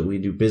ways that we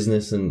do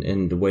business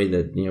and the way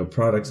that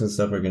products and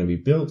stuff are going to be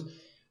built,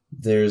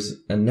 there's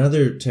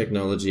another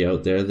technology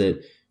out there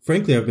that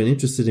frankly I've been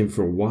interested in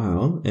for a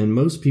while, and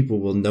most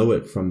people will know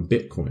it from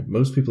Bitcoin.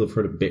 Most people have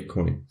heard of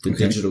Bitcoin, the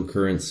digital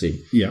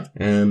currency. Yeah.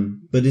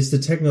 But it's the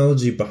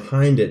technology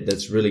behind it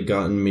that's really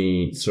gotten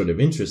me sort of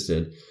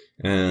interested.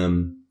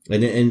 And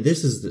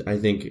this is, I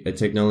think, a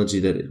technology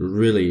that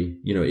really,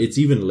 it's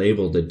even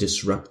labeled a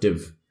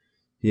disruptive,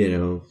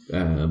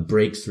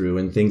 breakthrough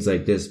and things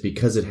like this,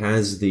 because it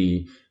has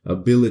the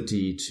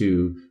ability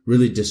to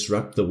really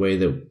disrupt the way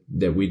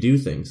that we do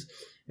things.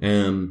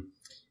 And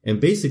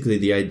basically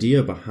the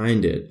idea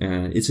behind it,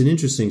 it's an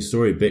interesting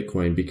story,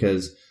 Bitcoin,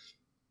 because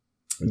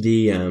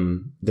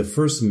the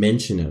first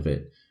mention of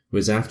it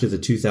was after the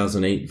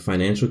 2008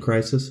 financial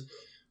crisis,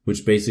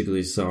 which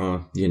basically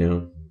saw,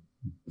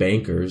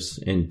 bankers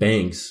and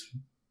banks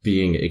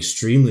being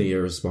extremely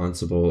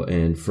irresponsible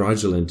and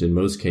fraudulent in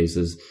most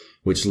cases,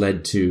 which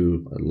led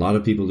to a lot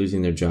of people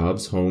losing their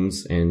jobs,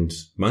 homes, and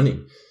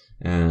money.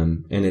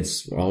 And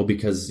it's all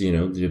because,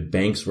 the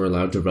banks were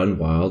allowed to run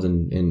wild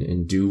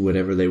and do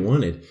whatever they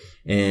wanted.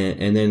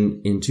 And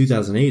then in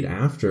 2008,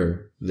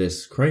 after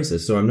this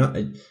crisis, so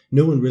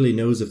no one really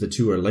knows if the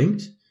two are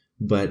linked,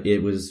 but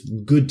it was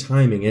good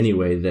timing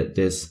anyway that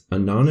this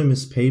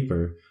anonymous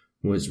paper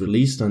was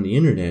released on the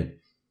internet,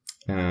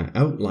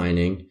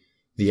 outlining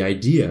the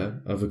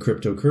idea of a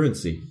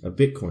cryptocurrency, a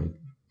Bitcoin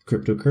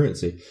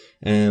cryptocurrency,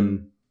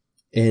 and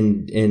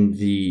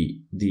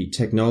the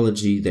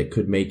technology that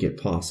could make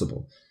it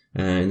possible.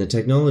 And the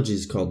technology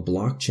is called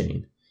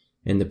blockchain.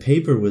 And the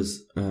paper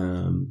was,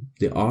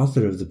 the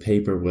author of the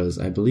paper was,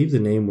 I believe the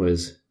name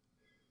was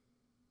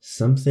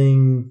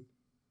something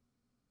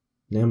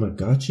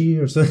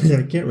Namagachi or something.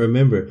 I can't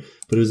remember,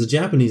 but it was a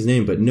Japanese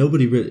name, but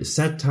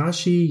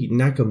Satoshi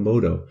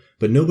Nakamoto,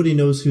 but nobody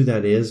knows who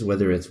that is,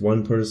 whether it's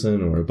one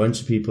person or a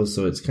bunch of people.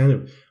 So it's kind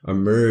of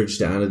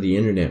emerged out of the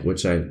internet,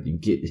 which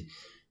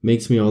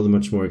makes me all the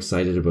much more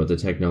excited about the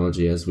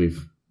technology, as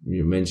we've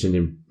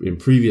mentioned in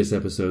previous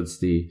episodes,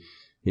 the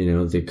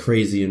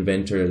crazy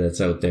inventor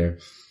that's out there.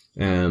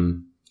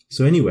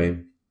 So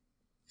anyway,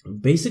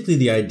 basically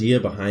the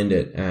idea behind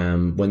it,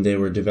 when they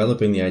were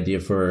developing the idea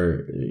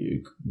for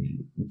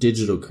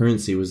digital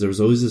currency, was there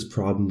was always this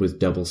problem with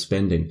double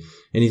spending.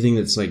 Anything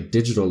that's like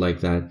digital like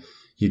that,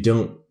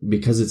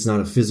 because it's not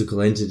a physical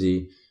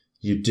entity,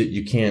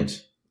 you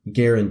can't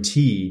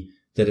guarantee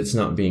that it's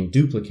not being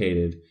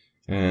duplicated.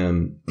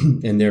 And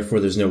therefore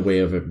there's no way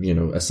of,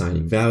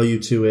 assigning value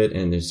to it.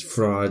 And there's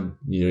fraud.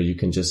 You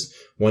can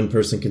one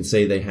person can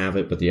say they have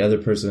it, but the other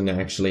person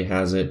actually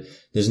has it.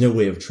 There's no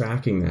way of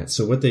tracking that.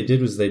 So what they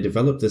did was they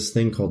developed this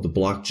thing called the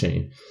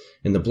blockchain.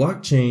 And the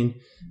blockchain,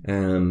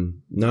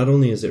 not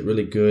only is it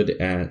really good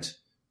at,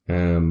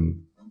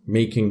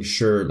 making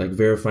sure, like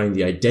verifying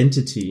the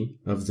identity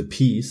of the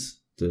piece,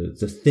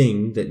 the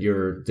thing that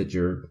you're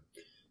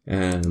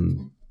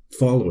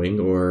following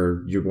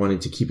or you're wanting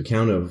to keep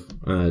account of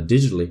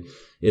digitally.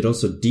 It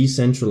also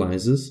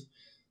decentralizes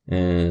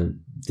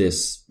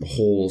this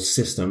whole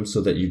system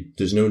so that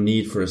there's no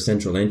need for a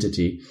central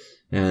entity.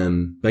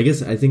 But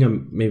I think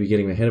I'm maybe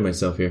getting ahead of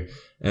myself here.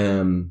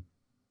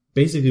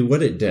 Basically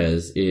what it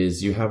does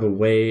is you have a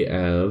way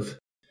of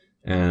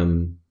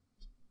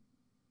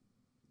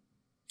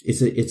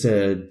it's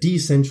a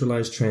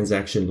decentralized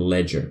transaction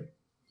ledger.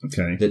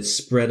 Okay. That's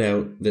spread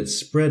out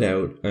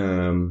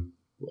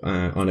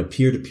on a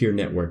peer-to-peer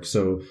network.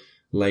 So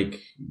like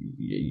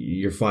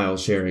your file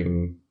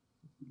sharing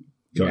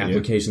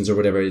applications or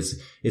whatever,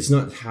 it's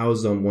not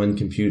housed on one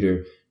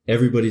computer.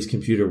 Everybody's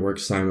computer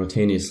works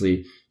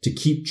simultaneously to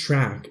keep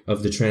track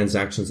of the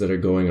transactions that are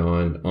going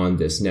on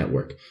this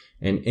network.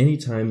 And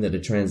anytime that a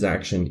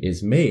transaction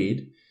is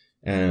made,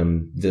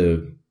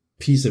 the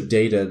piece of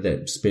data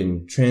that's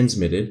been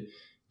transmitted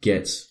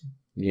gets,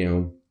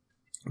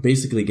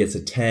 basically gets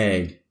a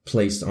tag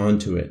placed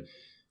onto it,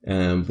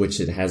 which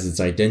it has its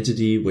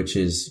identity, which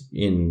is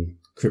in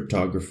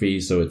cryptography.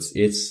 So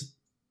it's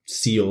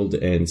sealed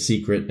and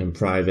secret and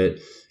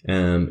private.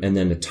 And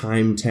then a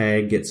time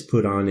tag gets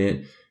put on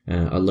it,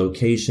 a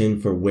location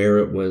for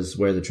where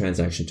the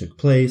transaction took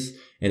place,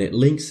 and it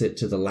links it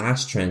to the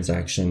last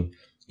transaction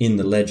in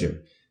the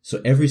ledger.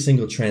 So every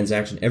single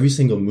transaction, every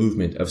single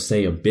movement of,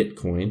 say, a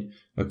Bitcoin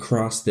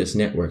across this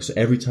network. So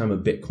every time a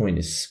Bitcoin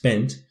is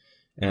spent,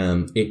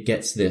 it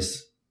gets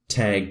this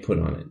tag put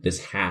on it,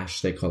 this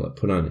hash, they call it,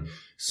 put on it.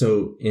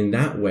 So in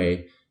that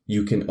way,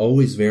 you can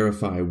always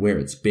verify where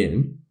it's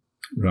been,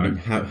 right, and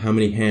how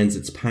many hands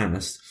it's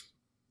passed.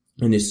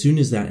 And as soon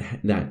as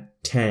that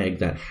tag,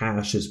 that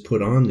hash is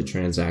put on the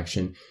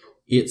transaction,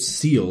 it's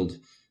sealed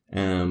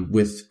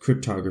with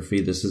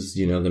cryptography. This is,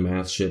 the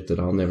math shit that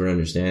I'll never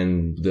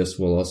understand. This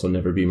will also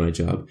never be my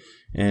job.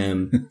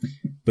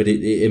 But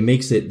it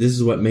makes it, this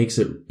is what makes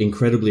it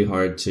incredibly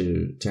hard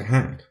to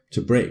hack,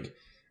 to break.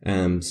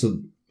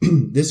 So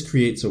this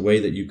creates a way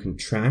that you can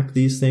track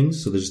these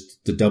things. So there's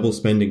the double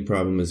spending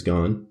problem is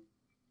gone.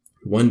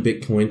 One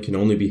Bitcoin can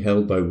only be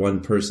held by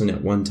one person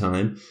at one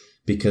time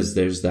because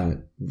there's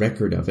that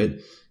record of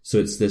it. So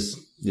it's this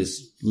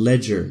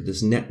ledger,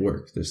 this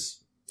network,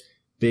 this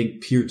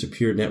big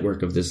peer-to-peer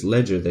network of this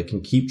ledger that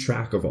can keep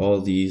track of all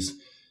these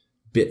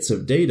bits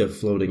of data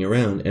floating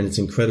around, and it's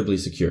incredibly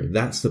secure.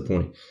 That's the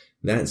point.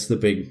 That's the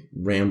big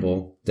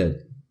ramble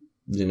that,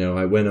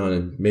 I went on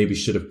and maybe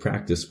should have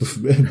practiced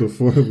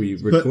before we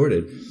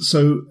recorded. But,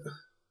 so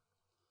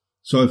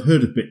I've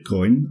heard of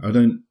Bitcoin. I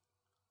don't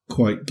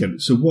quite get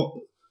it. So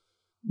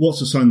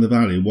what's assigned the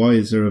value? Why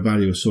is there a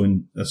value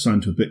assigned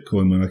to a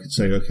Bitcoin when I could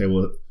say, okay,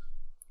 well,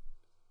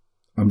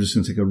 I'm just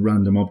going to take a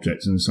random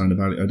object and assign a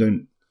value?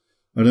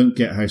 I don't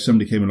get how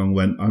somebody came along and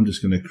went, I'm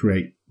just going to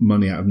create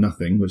money out of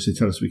nothing, which they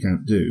tell us we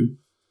can't do.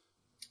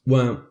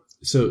 Well,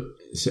 so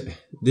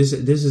this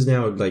is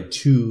now like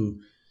two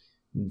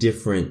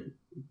different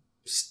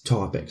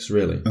topics,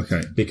 really.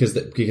 Okay. Because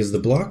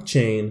the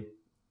blockchain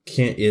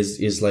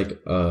is like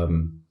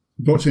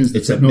blockchain is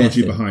the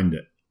technology behind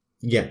it.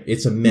 Yeah,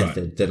 it's a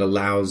method that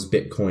allows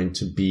Bitcoin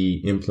to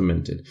be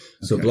implemented.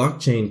 So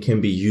blockchain can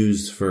be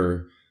used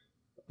for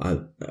a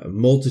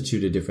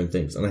multitude of different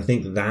things, and I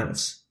think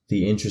that's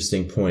the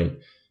interesting point,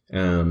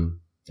 and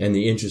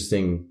the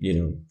interesting,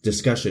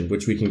 discussion,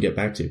 which we can get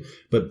back to.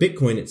 But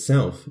Bitcoin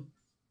itself,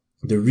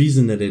 the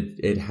reason that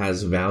it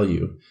has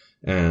value,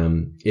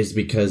 is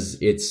because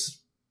it's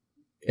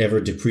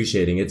ever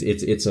depreciating.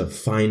 It's a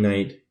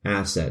finite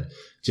asset,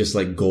 just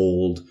like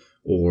gold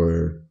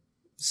or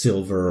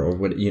silver or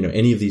what,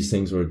 any of these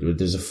things where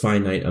there's a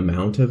finite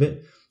amount of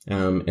it.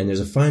 And there's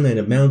a finite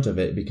amount of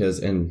it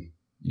because, I'm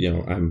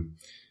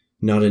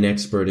not an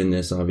expert in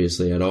this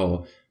obviously at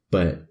all,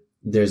 but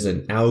there's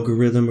an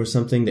algorithm or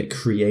something that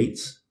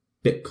creates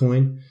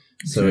Bitcoin.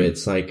 So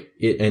it's like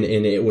and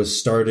it was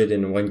started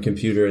in one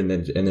computer, and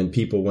then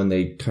people, when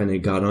they kind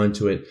of got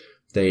onto it,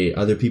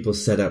 other people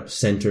set up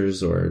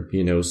centers or,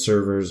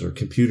 servers or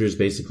computers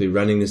basically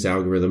running this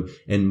algorithm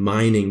and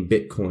mining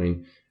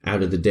Bitcoin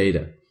out of the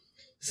data.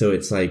 So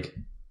it's like,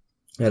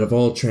 out of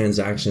all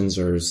transactions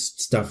or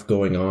stuff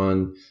going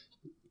on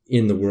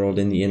in the world,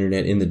 in the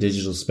internet, in the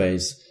digital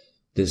space,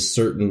 this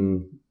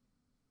certain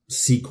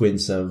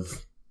sequence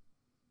of,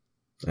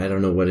 I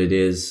don't know what it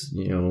is,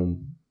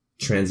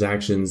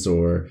 transactions,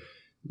 or,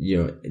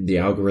 the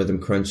algorithm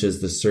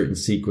crunches the certain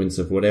sequence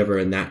of whatever,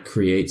 and that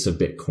creates a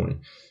Bitcoin.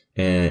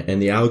 And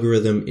the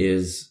algorithm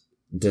is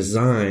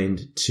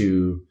designed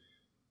to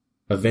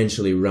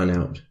eventually run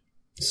out.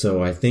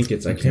 So I think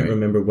I can't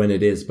remember when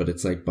it is, but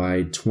it's like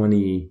by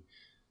 20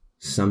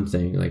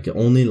 something, like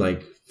only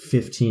like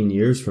 15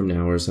 years from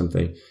now or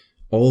something,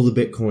 all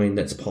the Bitcoin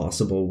that's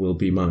possible will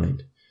be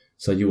mined.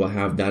 So you will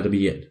have, that'll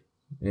be it.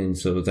 And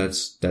so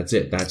that's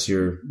it. That's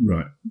your,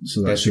 right.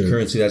 So that's your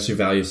currency. That's your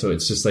value. So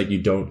it's just like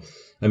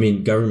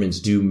governments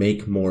do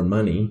make more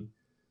money,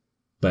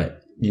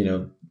 but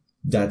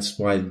that's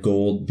why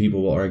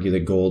people will argue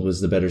that gold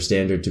was the better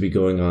standard to be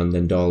going on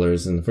than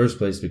dollars in the first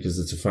place, because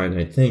it's a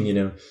finite thing,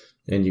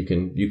 and you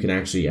can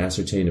actually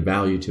ascertain a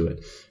value to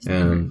it.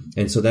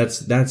 And so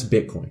that's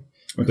Bitcoin.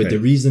 Okay. But the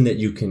reason that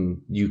you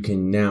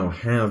can now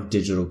have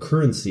digital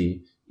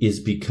currency is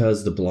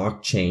because the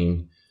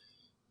blockchain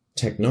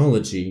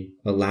technology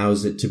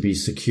allows it to be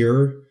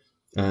secure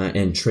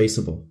and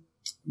traceable.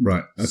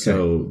 Right. Okay.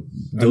 So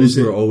those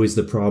were always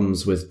the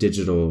problems with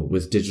digital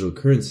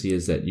currency,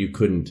 is that you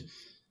could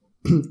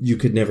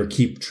never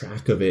keep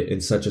track of it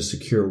in such a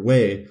secure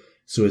way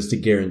so as to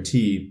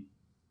guarantee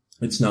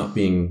it's not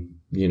being,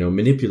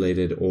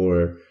 manipulated,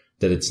 or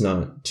that it's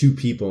not two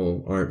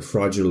people aren't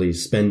fraudulently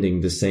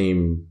spending the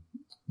same,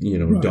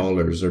 right,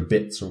 dollars or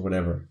bits or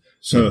whatever.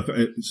 So,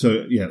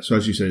 so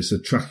as you say, it's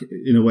a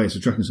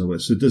tracking software.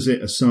 So does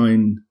it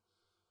assign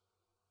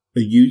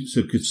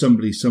so could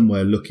somebody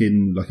somewhere look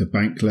in like a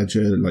bank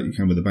ledger, like you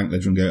can with a bank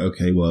ledger, and go,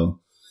 okay,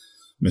 well,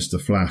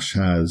 Mr. Flash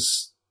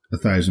has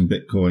 1,000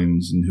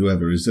 Bitcoins, and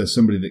whoever, is there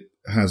somebody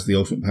that has the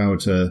ultimate power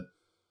to,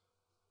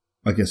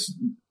 I guess,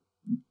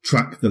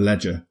 track the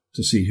ledger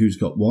to see who's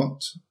got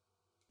what?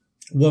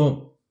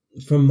 Well,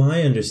 from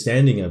my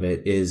understanding of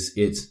it, is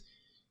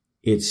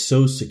it's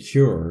so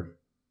secure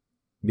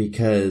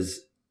because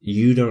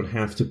you don't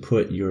have to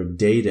put your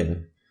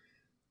data,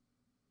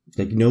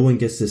 like no one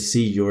gets to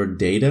see your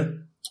data.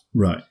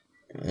 Right.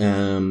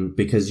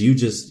 Because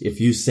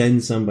if you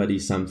send somebody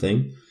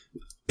something,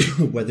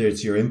 whether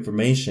it's your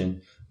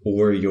information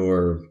or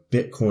your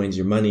Bitcoins,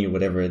 your money, or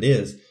whatever it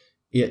is,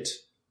 it,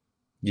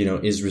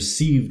 is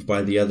received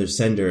by the other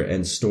sender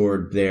and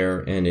stored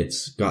there, and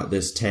it's got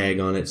this tag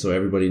on it so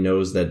everybody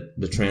knows that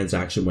the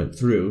transaction went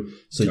through.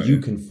 So you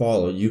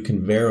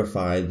can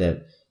verify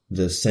that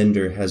the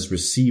sender has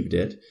received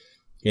it.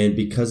 And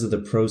because of the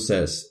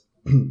process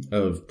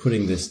of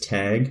putting this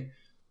tag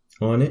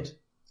on it,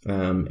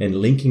 and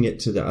linking it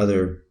to the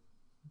other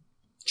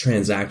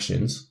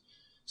transactions,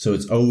 so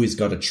it's always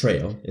got a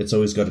trail. It's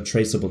always got a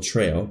traceable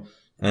trail.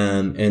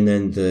 And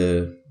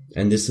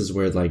this is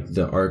where like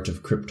the art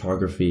of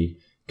cryptography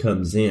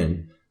comes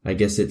in. I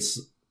guess it's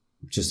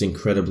just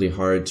incredibly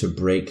hard to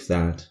break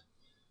that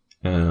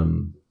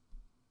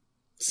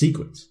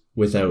sequence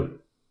without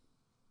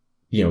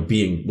it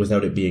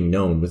being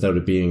known, without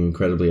it being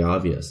incredibly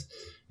obvious.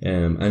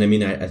 And I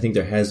mean, I think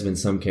there has been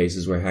some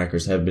cases where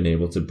hackers have been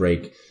able to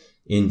break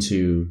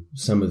into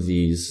some of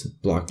these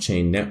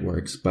blockchain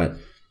networks, but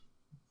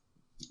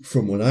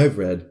from what I've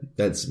read,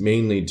 that's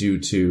mainly due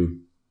to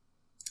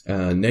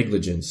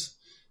negligence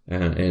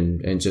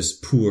and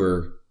just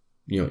poor,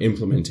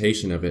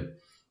 implementation of it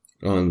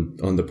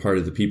on the part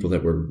of the people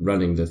that were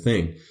running the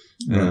thing.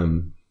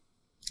 Right.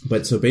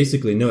 But so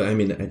basically, no, I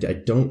mean,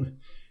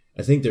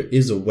 I think there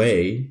is a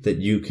way that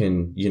you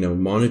can,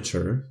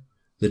 monitor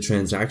the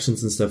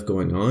transactions and stuff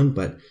going on,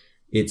 but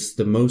it's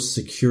the most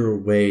secure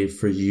way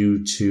for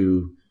you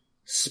to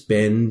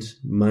spend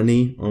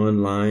money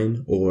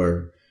online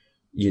or,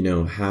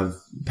 have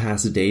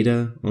pass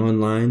data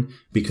online,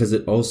 because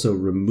it also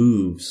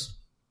removes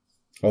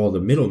all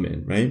the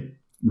middlemen, right?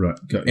 Right.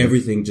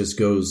 Everything just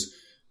goes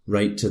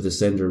right to the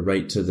sender,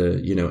 right to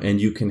the, and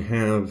you can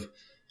have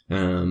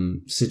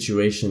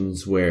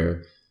situations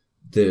where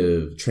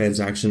the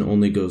transaction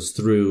only goes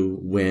through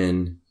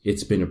when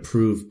it's been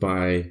approved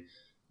by,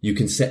 you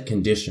can set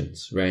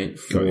conditions, right?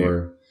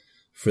 For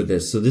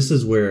this. So this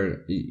is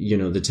where,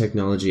 the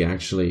technology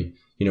actually,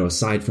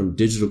 aside from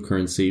digital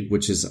currency,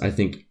 which is, I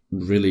think,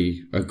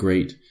 really a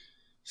great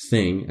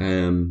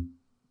thing,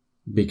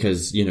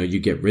 because, you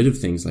get rid of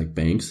things like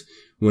banks.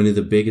 One of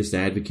the biggest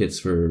advocates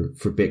for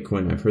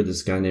Bitcoin, I've heard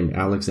this guy named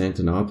Alex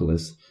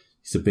Antonopoulos.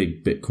 He's a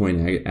big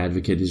Bitcoin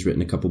advocate. He's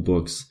written a couple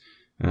books.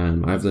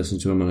 I've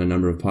listened to him on a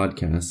number of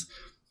podcasts.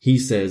 He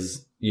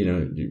says,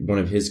 one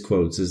of his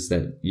quotes is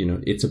that,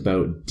 it's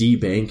about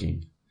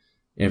debanking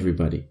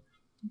everybody.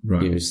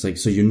 Right. It's like,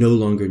 so you no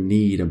longer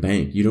need a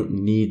bank. You don't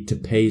need to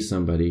pay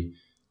somebody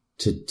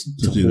to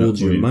hold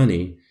your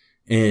money.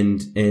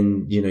 And,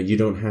 you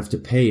don't have to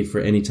pay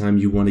for any time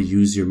you want to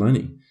use your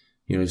money.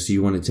 So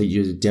you want to take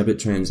your debit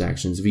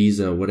transactions,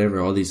 Visa, whatever,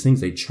 all these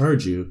things, they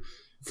charge you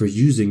for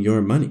using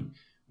your money.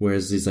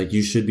 Whereas it's like,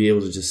 you should be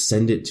able to just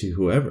send it to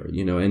whoever,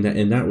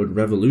 and that would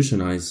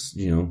revolutionize,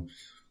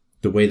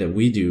 the way that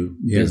we do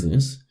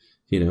business,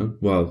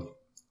 well,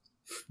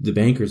 the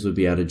bankers would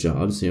be out of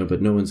jobs,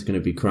 but no one's going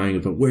to be crying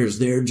about where's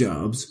their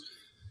jobs,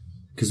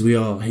 because we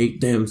all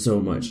hate them so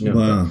much. No,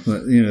 well,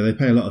 but they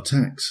pay a lot of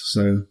tax,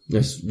 so.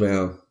 Yes,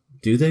 well,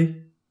 do they?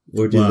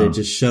 Or do they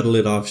just shuttle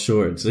it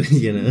offshore?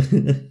 Anyway,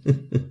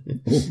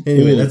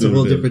 that's a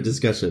whole different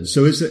discussion.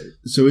 So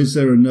is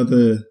there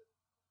another?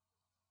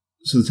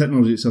 So the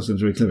technology itself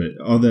sounds very clever.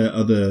 Are there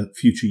other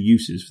future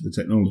uses for the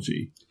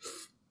technology?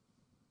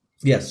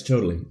 Yes,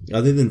 totally.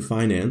 Other than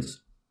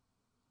finance,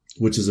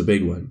 which is a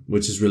big one,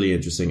 which is really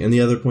interesting. And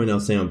the other point I'll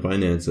say on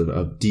Binance of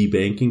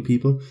debanking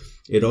people,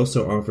 it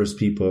also offers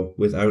people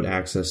without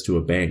access to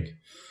a bank.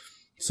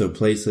 So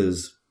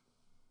places,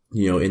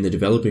 in the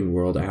developing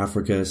world,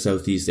 Africa,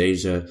 Southeast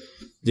Asia,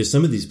 there's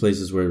some of these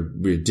places where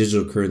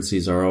digital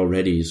currencies are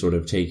already sort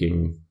of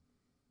taking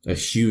a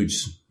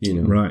huge,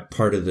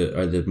 part of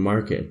the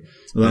market.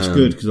 Well, that's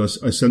good,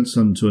 because I sent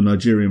some to a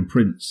Nigerian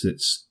prince.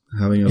 It's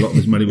having a lot of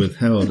his money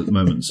withheld at the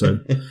moment, so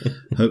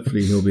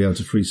hopefully he'll be able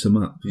to free some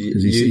up,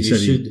 because he said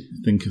he'd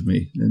think of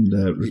me and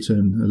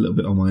return a little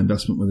bit on my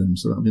investment with him,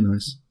 so that'll be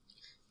nice.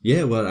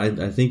 Yeah, well,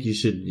 I think you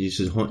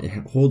should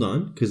hold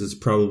on, because it's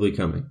probably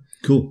coming.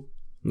 Cool.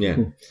 Yeah,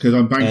 because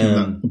I'm banking on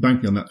that. I'm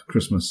banking on that for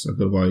Christmas. I've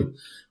got to buy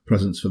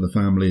presents for the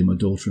family and my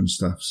daughter and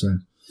stuff. So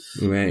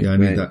right, I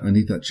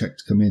need that check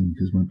to come in,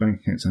 because my bank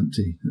account's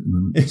empty at the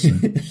moment.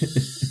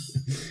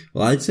 So.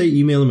 Well, I'd say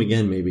email him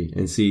again maybe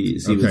and see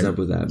what's up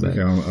with that. But.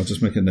 Okay, I'll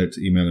just make a note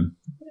to email him.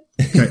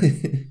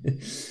 Okay.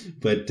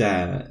 But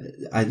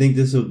I think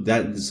this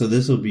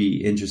will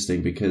be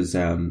interesting, because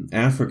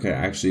Africa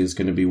actually is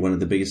going to be one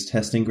of the biggest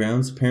testing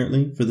grounds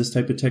apparently for this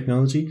type of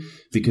technology,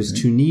 because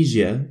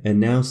Tunisia and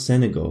now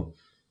Senegal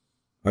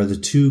are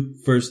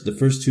the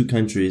first two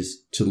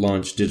countries to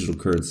launch digital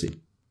currency.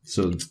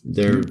 So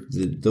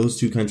those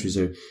two countries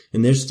and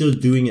they're still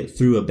doing it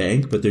through a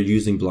bank, but they're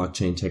using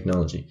blockchain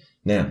technology.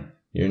 Now,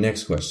 your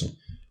next question: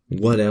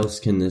 what else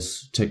can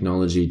this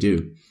technology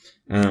do?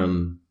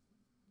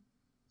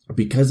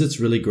 Because it's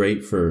really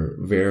great for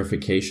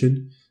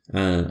verification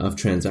of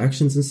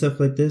transactions and stuff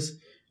like this.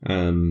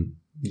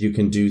 You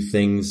can do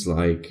things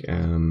like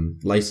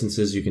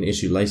licenses. You can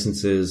issue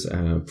licenses,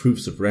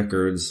 proofs of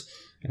records.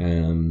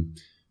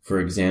 For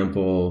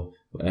example,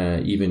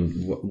 even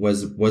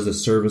was a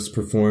service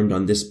performed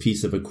on this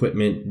piece of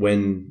equipment?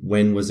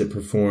 When was it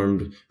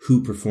performed?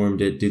 Who performed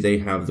it? Do they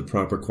have the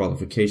proper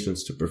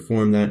qualifications to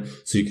perform that?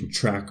 So you can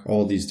track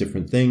all these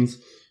different things.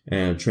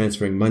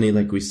 Transferring money,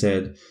 like we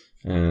said,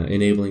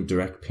 enabling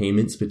direct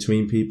payments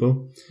between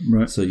people.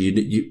 Right. So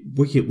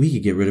we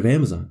could get rid of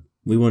Amazon.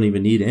 We won't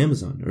even need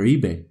Amazon or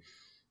eBay.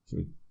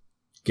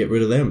 Get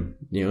rid of them,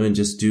 and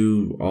just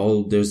do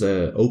all. There's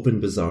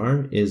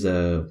OpenBazaar is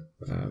a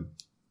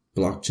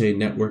blockchain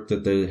network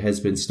that has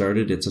been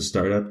started. It's a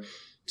startup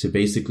to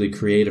basically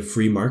create a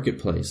free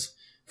marketplace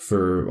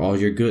for all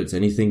your goods,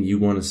 anything you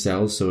want to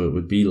sell. So it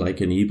would be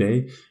like an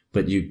eBay,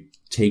 but you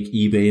take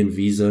eBay and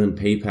Visa and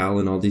PayPal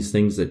and all these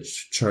things that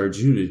charge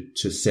you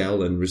to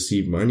sell and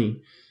receive money,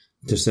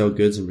 to sell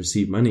goods and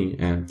receive money,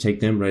 and take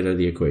them right out of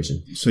the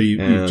equation. So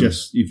you've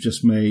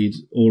just made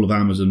all of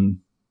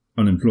Amazon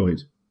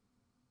unemployed.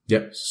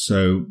 Yep.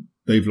 So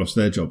they've lost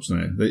their jobs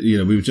now.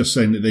 We were just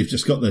saying that they've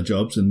just got their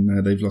jobs, and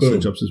now they've lost their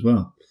jobs as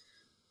well.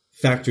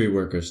 Factory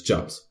workers,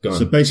 jobs gone.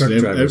 So basically,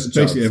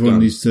 everyone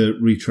needs to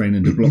retrain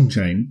into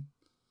blockchain.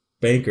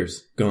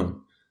 Bankers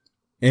gone.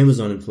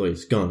 Amazon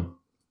employees gone.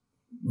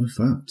 Well,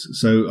 fact.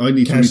 So I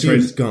need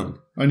Cashiers gone.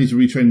 I need to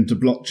retrain into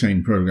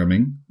blockchain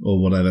programming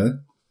or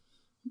whatever.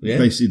 Yeah.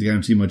 Basically to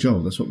guarantee my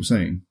job. That's what we're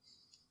saying.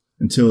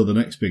 Until the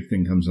next big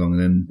thing comes along,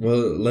 and then.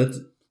 Well,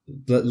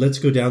 let's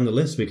go down the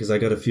list, because I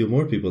got a few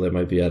more people that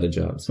might be out of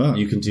jobs. Fuck.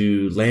 You can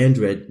do land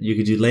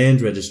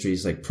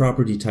registries, like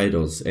property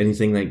titles,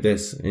 anything like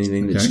this,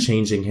 anything that's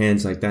changing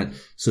hands like that.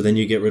 So then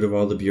you get rid of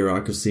all the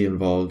bureaucracy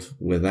involved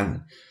with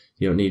that.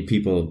 You don't need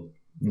people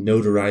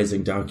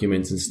notarizing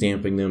documents and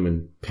stamping them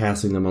and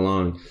passing them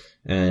along.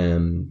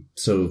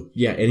 So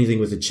yeah, anything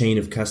with a chain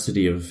of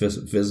custody of a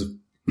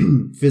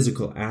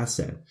physical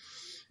asset.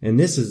 And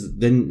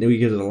then we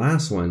get to the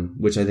last one,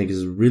 which I think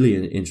is really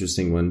an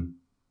interesting one.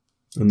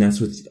 And that's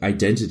with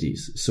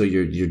identities. So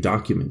your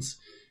documents.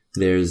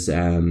 There's a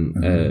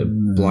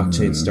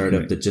blockchain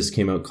startup that just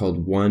came out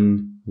called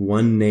One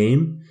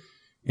Name.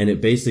 And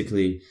it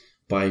basically,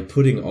 by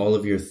putting all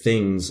of your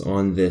things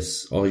on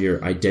all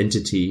your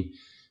identity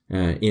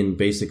in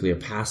basically a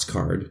pass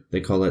card. They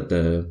call it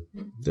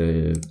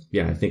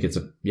I think it's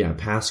a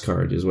pass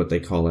card is what they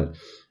call it.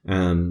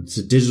 It's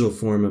a digital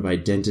form of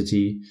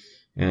identity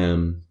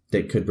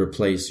that could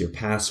replace your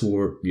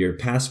password,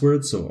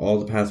 so all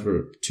the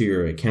password to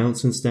your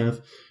accounts and stuff.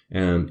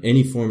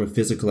 Any form of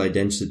physical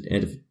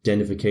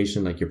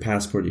identification, like your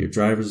passport or your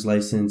driver's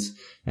license.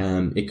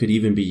 It could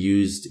even be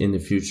used in the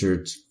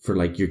future for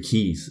like your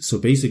keys. So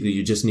basically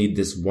you just need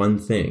this one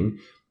thing.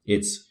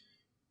 It's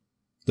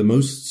the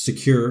most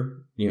secure,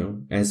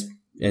 as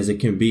it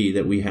can be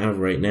that we have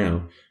right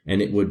now.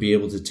 And it would be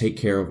able to take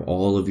care of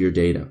all of your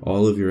data,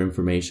 all of your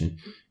information.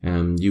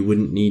 You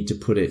wouldn't need to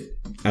put it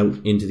out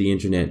into the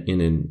internet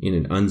in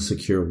an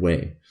unsecure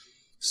way.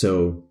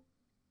 So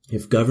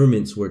if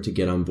governments were to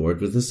get on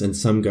board with this, and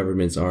some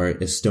governments are,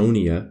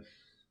 Estonia,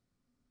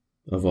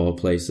 of all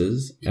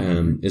places,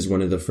 is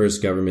one of the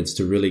first governments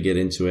to really get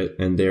into it.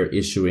 And they're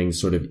issuing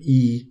sort of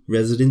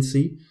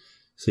e-residency.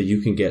 So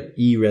you can get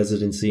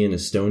e-residency in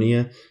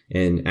Estonia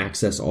and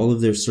access all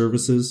of their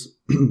services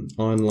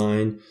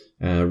online,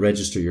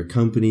 register your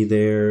company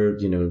there,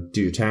 do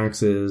your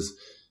taxes,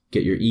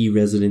 get your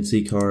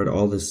e-residency card,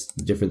 all this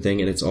different thing.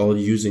 And it's all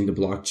using the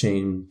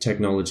blockchain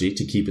technology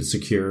to keep it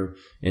secure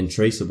and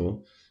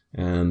traceable.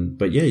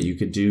 But yeah, you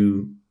could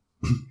do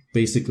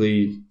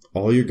basically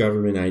all your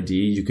government ID.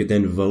 You could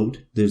then vote.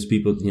 There's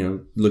people,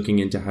 looking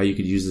into how you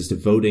could use this to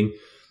voting.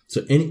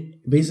 So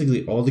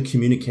basically all the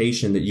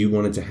communication that you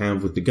wanted to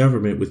have with the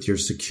government, with your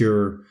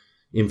secure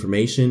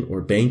information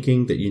or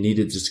banking that you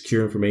needed to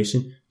secure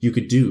information, you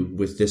could do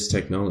with this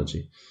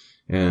technology.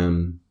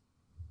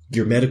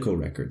 Your medical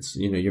records,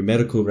 your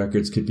medical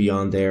records could be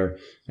on there.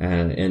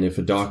 And if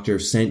a doctor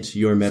sent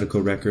your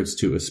medical records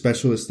to a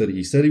specialist that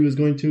he said he was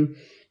going to,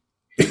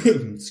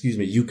 excuse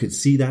me, you could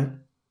see that.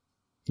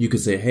 You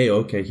could say, hey,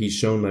 okay, he's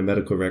shown my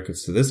medical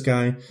records to this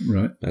guy.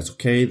 Right. That's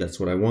okay. That's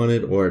what I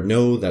wanted. Or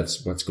no,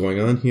 that's what's going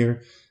on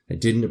here. I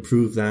didn't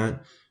approve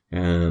that.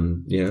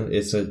 I'm going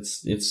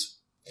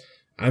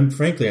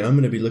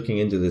to be looking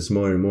into this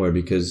more and more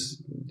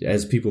because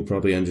as people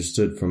probably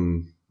understood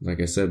from,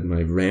 like I said,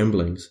 my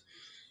ramblings,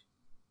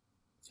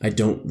 I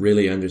don't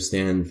really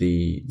understand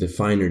the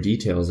finer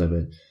details of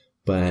it,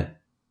 but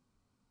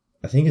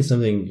I think it's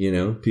something,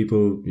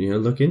 people,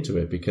 look into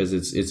it because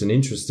it's an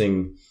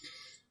interesting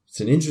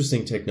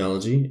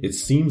technology. It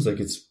seems like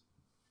it's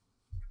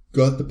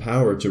got the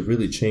power to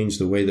really change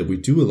the way that we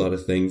do a lot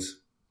of things.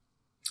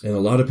 And a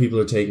lot of people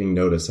are taking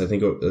notice. I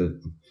think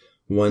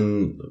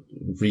one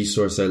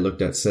resource I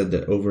looked at said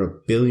that over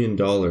 $1 billion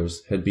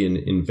had been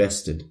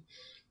invested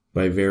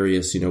by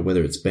various,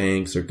 whether it's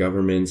banks or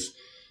governments,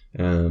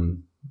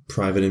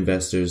 private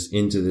investors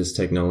into this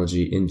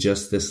technology in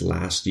just this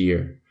last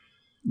year,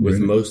 with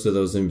most of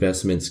those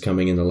investments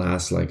coming in the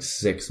last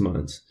 6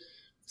 months.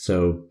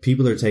 So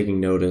people are taking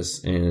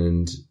notice,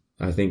 and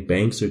I think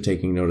banks are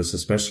taking notice,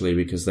 especially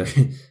because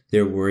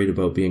they're worried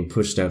about being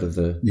pushed out of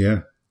the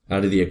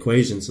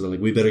equation. So they're like,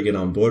 we better get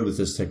on board with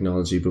this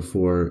technology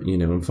before,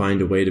 and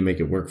find a way to make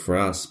it work for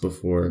us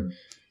before,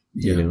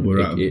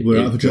 we're out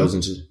of a job.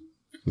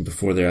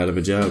 Before they're out of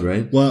a job,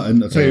 right? Well,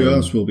 and I'll tell you who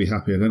else will be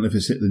happy. I don't know if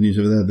it's hit the news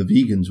over there. The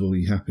vegans will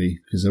be happy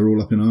because they're all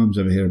up in arms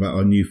over here about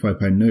our new £5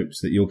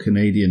 notes that your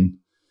Canadian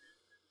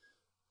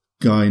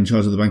guy in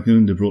charge of the Bank of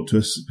England brought to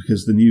us,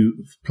 because the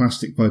new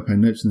plastic £5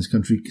 notes in this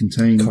country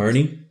contain...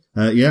 Carney?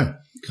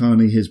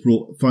 Carney has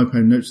brought £5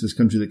 notes to this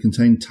country that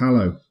contain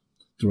tallow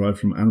derived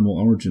from animal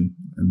origin,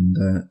 and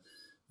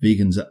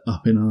vegans are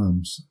up in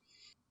arms.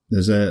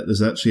 There's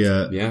actually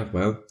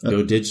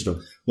go digital.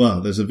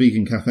 Well, there's a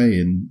vegan cafe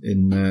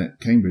in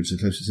Cambridge, the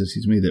closest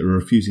city to me, that are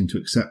refusing to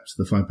accept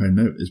the £5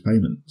 note as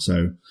payment.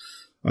 So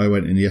I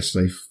went in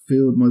yesterday,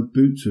 filled my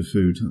boots with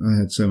food. I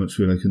had so much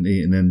food I couldn't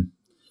eat, and then,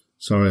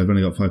 sorry, I've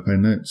only got £5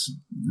 notes,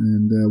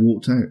 and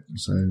walked out.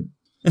 So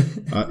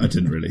I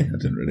didn't really,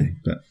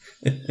 but.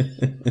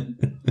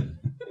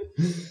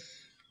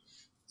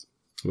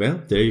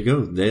 Well, there you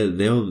go.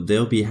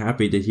 They'll be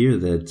happy to hear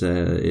that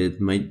it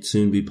might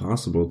soon be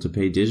possible to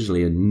pay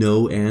digitally, and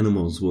no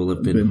animals will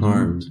have been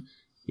harmed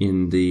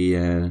in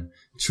the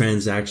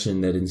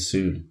transaction that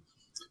ensued.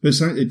 But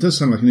it does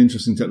sound like an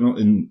interesting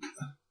technology.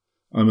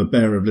 I'm a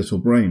bear of little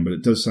brain, but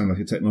it does sound like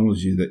a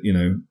technology that,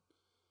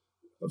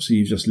 obviously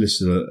you've just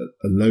listed a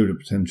load of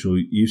potential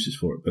uses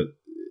for it, but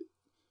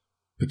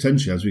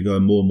potentially as we go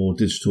more and more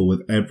digital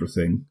with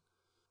everything,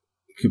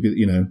 it could be,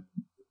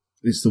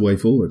 it's the way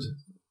forward.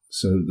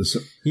 So there's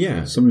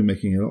somebody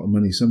making a lot of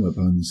money somewhere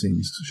behind the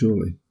scenes,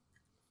 surely.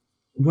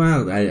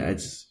 Well,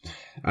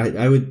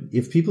 I would,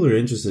 if people are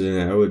interested in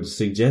it, I would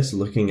suggest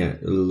looking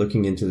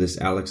into this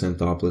Alex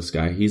Anthopoulos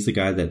guy. He's the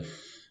guy that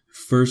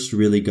first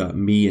really got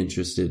me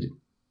interested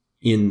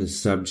in the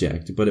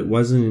subject, but it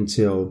wasn't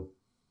until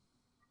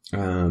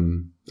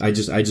I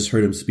just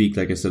heard him speak,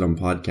 like I said, on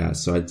podcasts.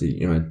 So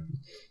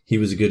he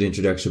was a good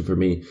introduction for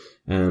me.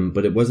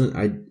 But it wasn't.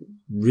 I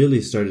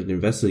really started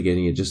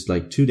investigating it just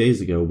 2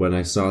 days ago when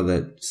I saw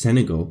that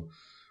Senegal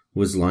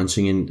was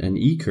launching an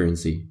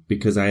e-currency,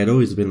 because I had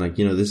always been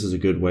this is a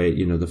good way,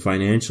 the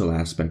financial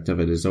aspect of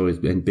it has always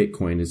been,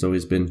 Bitcoin has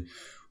always been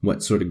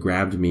what sort of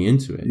grabbed me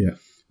into it. Yeah.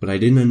 But I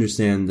didn't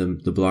understand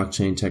the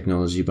blockchain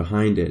technology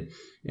behind it,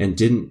 and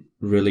didn't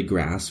really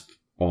grasp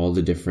all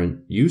the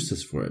different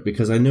uses for it,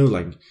 because I know,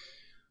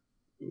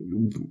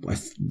 I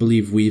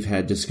believe we've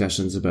had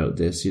discussions about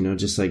this,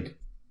 just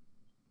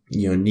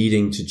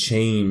needing to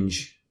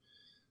change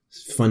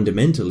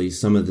fundamentally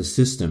some of the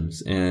systems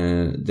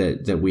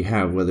that we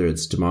have, whether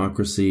it's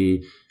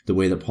democracy, the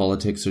way that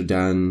politics are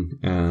done.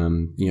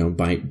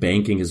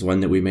 Banking is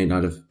one that we may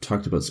not have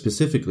talked about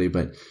specifically,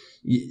 but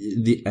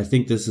I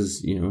think this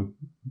is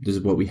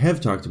what we have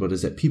talked about,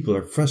 is that people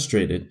are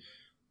frustrated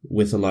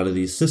with a lot of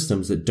these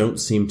systems that don't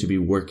seem to be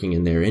working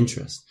in their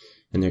interest,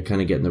 and they're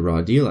kind of getting the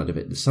raw deal out of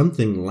it.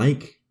 Something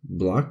like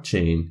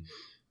blockchain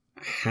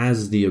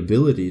has the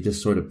ability to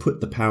sort of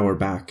put the power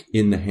back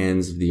in the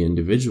hands of the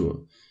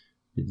individual,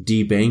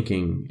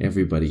 debanking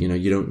everybody.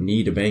 You don't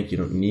need a bank. You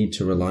don't need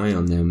to rely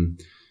on them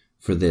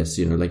for this,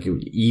 like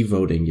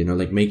e-voting,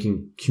 like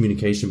making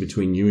communication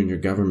between you and your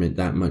government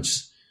that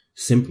much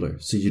simpler.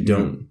 So you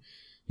don't,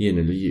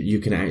 you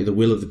can, the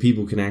will of the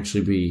people can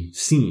actually be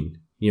seen,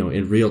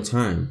 in real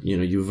time.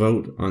 You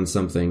vote on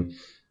something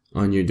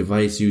on your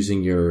device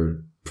using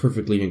your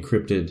perfectly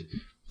encrypted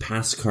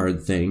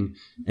passcard thing,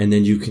 and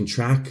then you can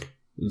track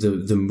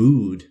the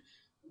mood,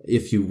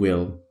 if you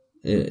will,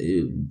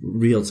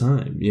 real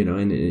time,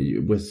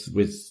 and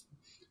with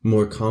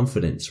more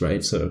confidence,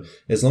 right? So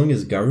as long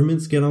as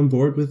governments get on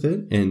board with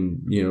it,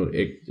 and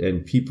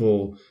and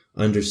people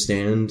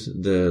understand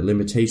the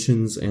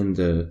limitations and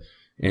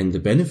the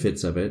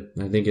benefits of it,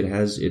 I think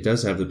it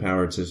does have the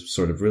power to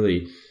sort of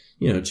really,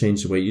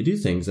 change the way you do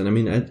things. And I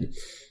mean,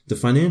 the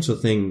financial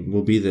thing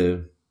will be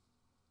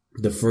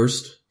the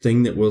first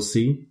thing that we'll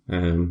see.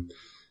 I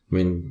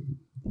mean,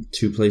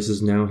 2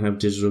 places now have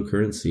digital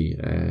currency.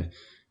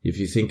 If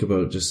you think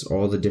about just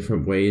all the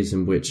different ways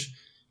in which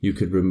you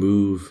could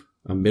remove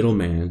a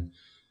middleman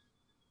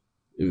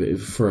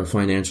for a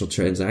financial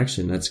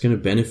transaction, that's going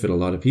to benefit a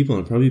lot of people,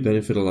 and probably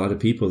benefit a lot of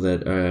people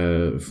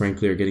that,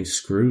 frankly, are getting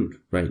screwed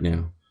right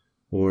now,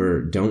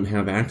 or don't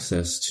have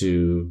access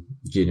to,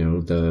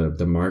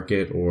 the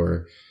market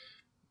or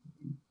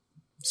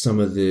some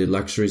of the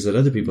luxuries that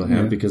other people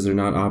have because they're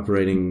not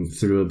operating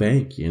through a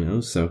bank,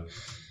 So,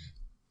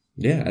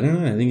 yeah, I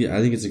don't know. I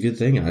think it's a good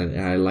thing.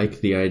 I like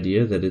the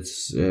idea that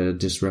it's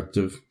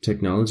disruptive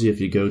technology.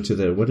 If you go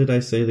to what did I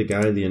say? The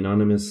guy, the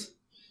anonymous.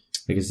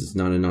 I guess it's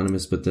not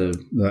anonymous, but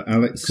the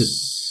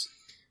Alex.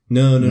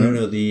 No.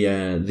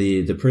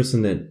 The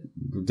person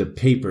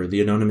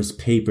the anonymous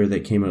paper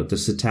that came out, the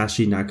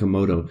Satoshi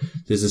Nakamoto.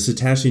 There's a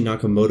Satoshi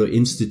Nakamoto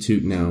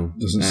Institute now.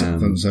 Doesn't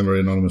sound very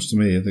anonymous to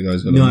me. If the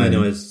guy's got I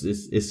know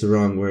it's the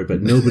wrong word,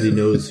 but nobody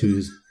knows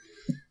who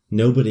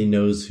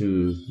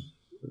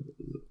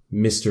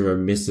Mr. or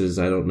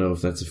Mrs. I don't know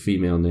if that's a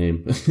female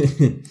name.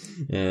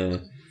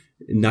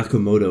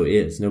 Nakamoto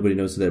is. Nobody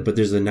knows that, but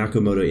there's a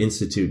Nakamoto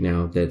Institute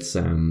now that's,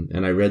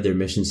 and I read their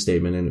mission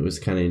statement, and it was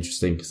kind of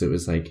interesting because it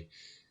was like,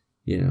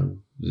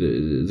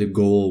 the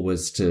goal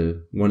was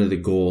one of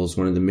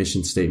the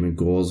mission statement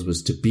goals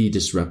was to be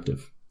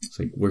disruptive. It's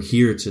like, we're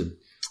here to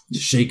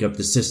shake up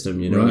the system,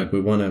 right. Like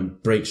we want to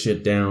break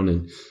shit down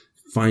and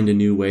find a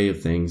new way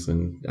of things.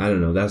 And I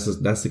don't know, that's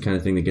the kind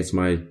of thing that gets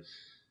my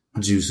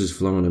juices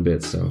flowing a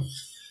bit. So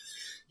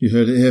you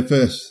heard it here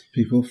first,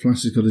 people.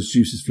 Flash has got his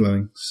juices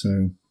flowing,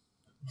 so.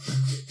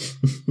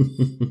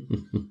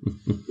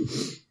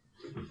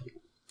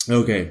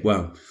 Okay,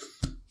 well,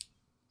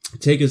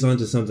 take us on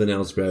to something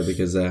else, Brad,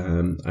 because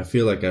I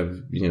feel like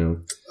I've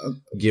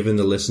given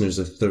the listeners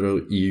a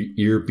thorough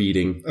ear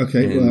beating.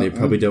 Okay, and they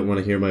probably don't want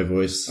to hear my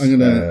voice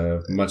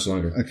much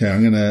longer. Okay,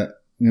 I'm gonna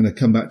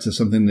come back to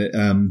something that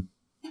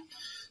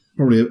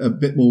probably a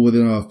bit more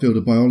within our field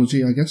of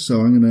biology, I guess.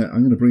 So I'm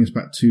gonna bring us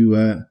back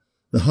to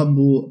the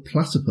humble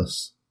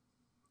platypus.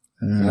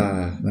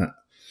 That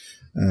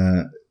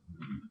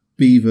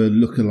beaver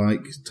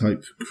lookalike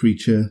type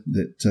creature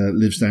that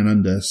lives down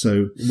under.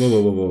 So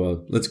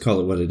whoa! Let's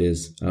call it what it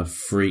is: a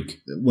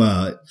freak.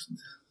 Well,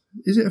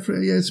 is it a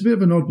freak? Yeah, it's a bit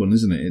of an odd one,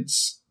 isn't it? It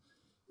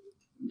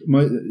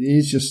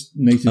is just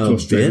native to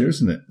Australia,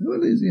 isn't it?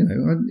 Well, it is,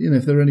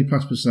 if there are any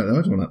platypus out there,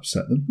 I don't want to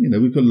upset them.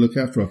 We've got to look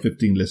after our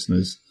 15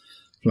 listeners.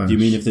 Flash. Do you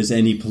mean if there's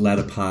any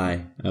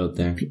platypi out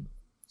there?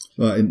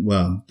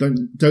 Well,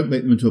 don't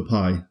make them into a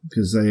pie,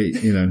 because they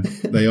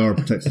are a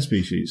protected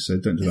species, so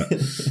don't do that.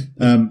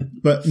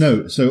 But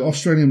no, so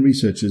Australian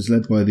researchers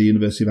led by the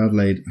University of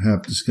Adelaide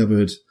have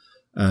discovered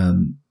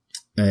a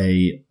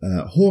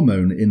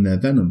hormone in their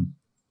venom,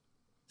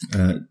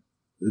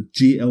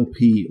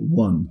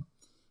 GLP-1,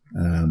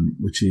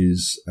 which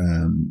is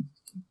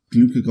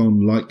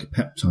glucagon-like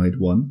peptide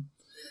 1.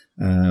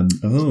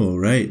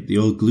 Right, the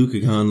old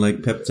glucagon-like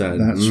peptide.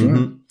 That's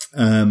right.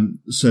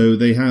 So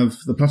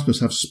the platypus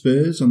have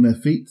spurs on their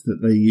feet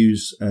that they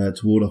use to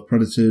ward off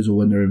predators, or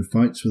when they're in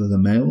fights with other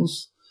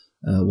males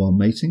while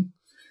mating.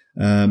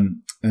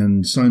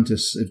 And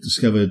scientists have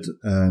discovered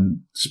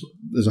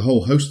there's a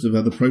whole host of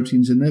other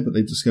proteins in there, but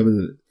they've discovered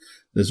that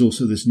there's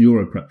also this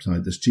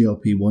neuropeptide, this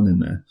GLP-1 in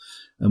there.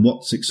 And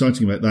what's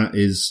exciting about that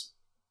is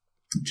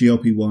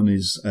GLP-1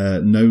 is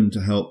known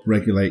to help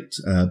regulate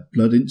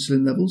blood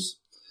insulin levels.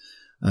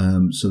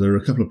 So there are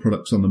a couple of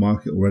products on the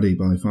market already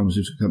by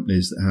pharmaceutical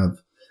companies that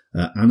have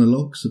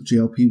analogues of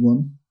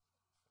GLP-1.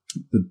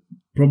 The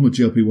problem with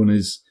GLP-1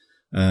 is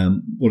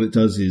what it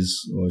does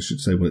is, or I should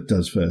say what it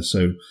does first.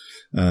 So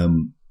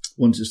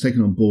once it's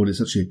taken on board,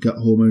 it's actually a gut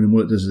hormone, and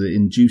what it does is it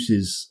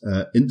induces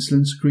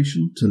insulin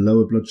secretion to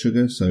lower blood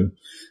sugar. So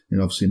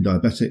obviously in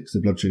diabetics,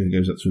 the blood sugar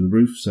goes up through the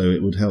roof, so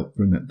it would help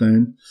bring that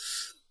down.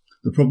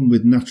 The problem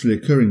with naturally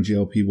occurring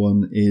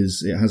GLP-1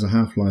 is it has a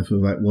half-life of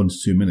about 1 to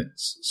 2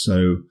 minutes.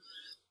 So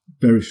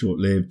very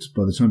short-lived.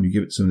 By the time you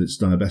give it to someone that's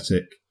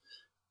diabetic,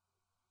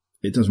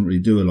 it doesn't really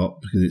do a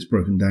lot because it's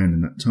broken down in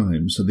that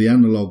time. So the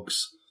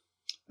analogues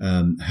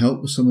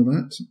help with some of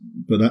that,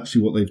 but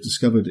actually what they've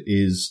discovered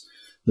is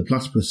the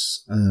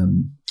platypus,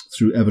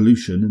 through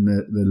evolution, and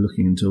they're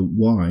looking into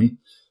why,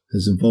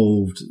 has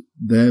evolved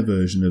their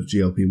version of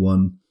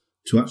GLP-1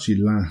 to actually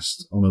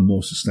last on a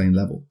more sustained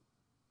level.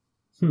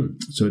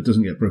 So it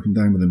doesn't get broken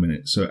down within a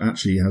minute. So it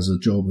actually has a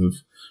job of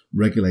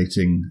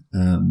regulating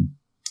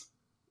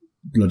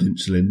blood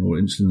insulin or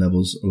insulin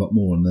levels a lot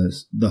more, and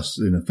there's thus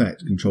in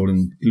effect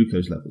controlling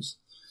glucose levels.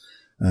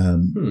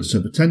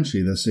 So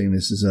potentially they're seeing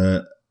this as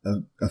a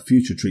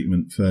future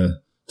treatment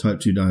for type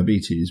 2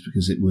 diabetes,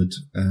 because it would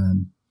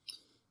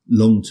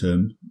long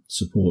term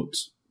support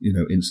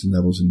insulin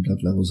levels and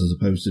blood levels, as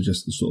opposed to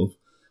just the sort of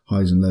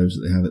highs and lows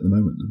that they have at the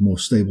moment, a more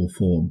stable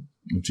form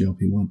of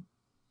GLP-1.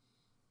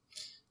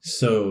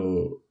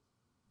 So,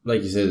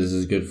 like you said, this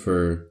is good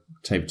for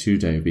type 2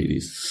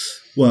 diabetes.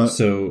 Well,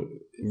 so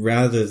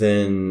rather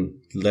than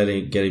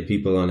getting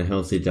people on a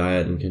healthy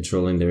diet and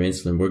controlling their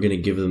insulin, we're going to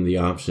give them the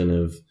option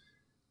of,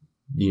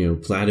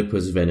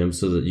 platypus venom,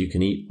 so that you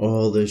can eat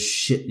all the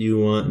shit you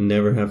want and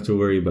never have to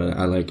worry about it.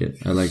 I like it.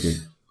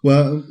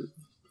 Well,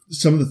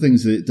 some of the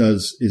things that it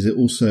does is it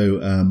also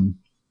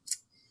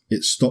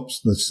it stops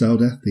the cell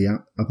death, the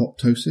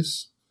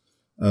apoptosis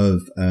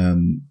of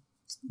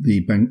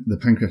the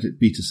pancreatic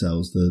beta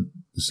cells, the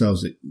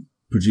cells that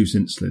produce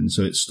insulin.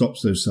 So it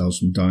stops those cells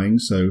from dying.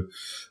 So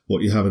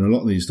what you have in a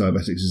lot of these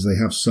diabetics is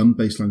they have some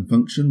baseline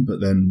function, but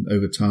then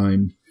over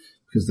time,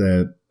 because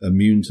they're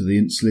immune to the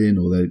insulin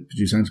or they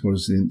produce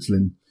antibodies to the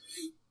insulin,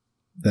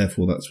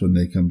 therefore that's when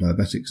they become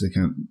diabetic, because they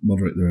can't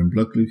moderate their own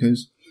blood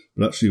glucose.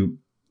 But actually,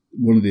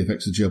 one of the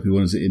effects of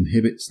GLP-1 is it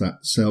inhibits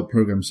that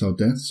programmed cell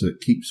death, so it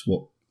keeps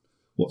what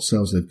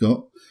cells they've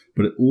got,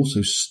 but it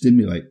also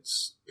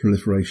stimulates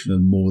proliferation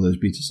of more of those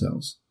beta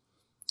cells.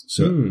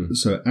 So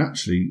it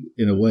actually,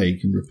 in a way,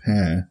 can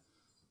repair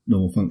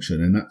normal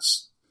function, and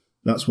that's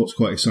what's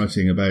quite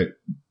exciting about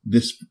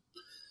this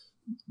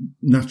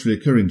naturally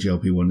occurring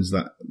GLP-1, is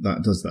that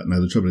does that. Now,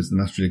 the trouble is the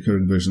naturally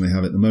occurring version they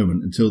have at the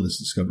moment, until this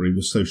discovery,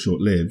 was so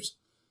short-lived,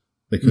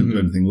 they couldn't do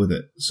anything with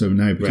it. So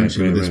now,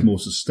 potentially, with this more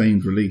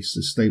sustained release,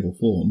 this stable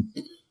form,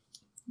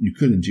 you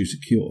could induce a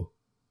cure.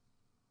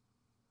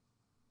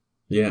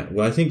 Yeah,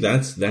 well, I think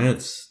that's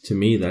to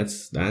me,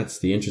 that's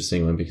the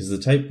interesting one, because the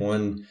type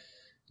 1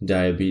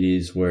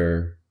 diabetes,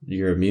 where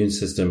your immune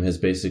system has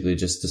basically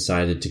just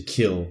decided to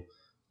kill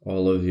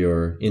all of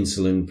your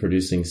insulin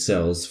producing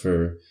cells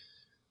for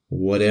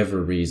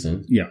whatever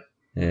reason. Yeah.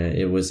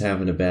 It was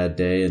having a bad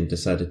day and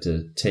decided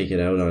to take it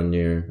out on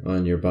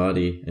your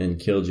body and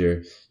killed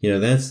your,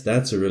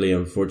 that's a really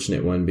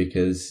unfortunate one,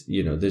 because,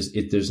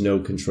 there's no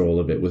control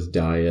of it with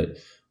diet,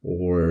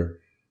 or,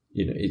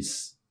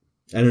 it's,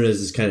 I don't know,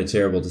 this is kind of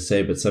terrible to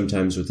say, but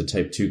sometimes with the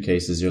type 2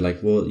 cases, you're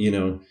like, well,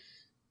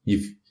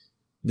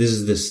 this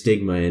is the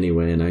stigma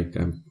anyway, and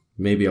I'm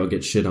maybe I'll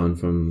get shit on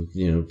from,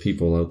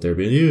 people out there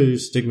being, you're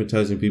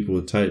stigmatizing people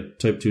with type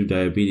 2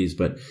 diabetes,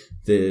 but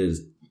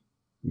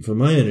from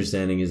my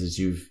understanding is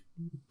that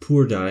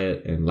poor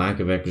diet and lack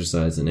of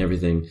exercise and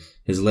everything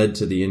has led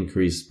to the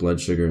increased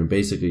blood sugar, and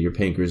basically your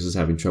pancreas is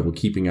having trouble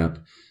keeping up,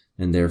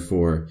 and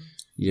therefore,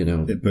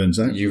 it burns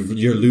out.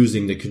 You're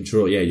losing the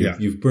control. Yeah,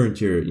 you've burnt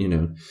your,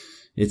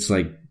 it's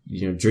like,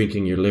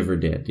 drinking your liver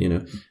dead,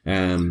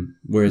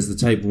 whereas the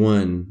type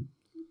 1,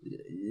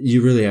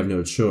 you really have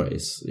no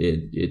choice.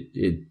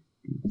 It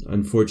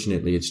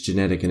unfortunately, it's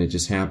genetic and it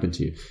just happened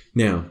to you.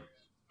 Now,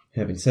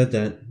 having said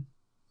that,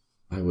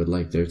 I would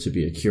like there to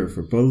be a cure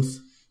for both.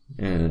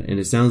 And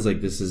it sounds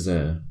like this is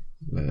an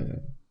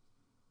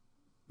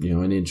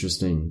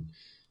interesting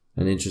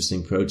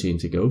protein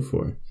to go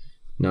for.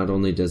 Not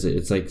only does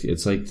it's like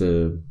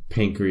the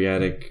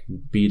pancreatic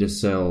beta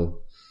cell,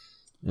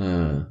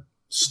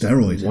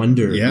 steroid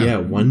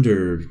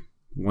wonder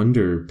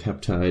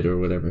peptide or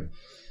whatever.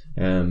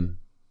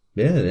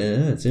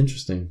 It's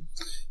interesting.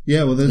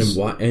 Yeah, well, there's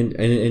and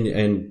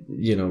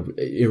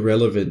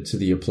irrelevant to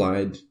the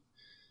applied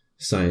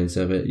science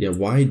of it. Yeah,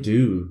 why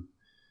do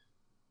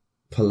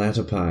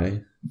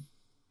platypi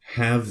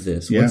have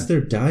this? What's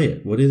their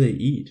diet? What do they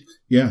eat?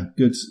 Yeah,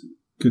 good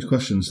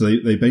question. So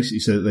they basically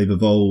say that they've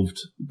evolved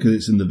because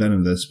it's in the venom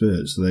of their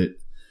spurs. So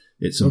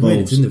it's evolved. Right,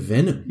 it's in the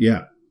venom.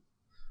 Yeah.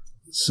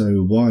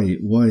 So why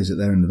is it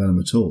there in the venom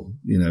at all?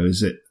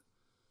 Is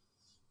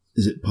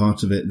it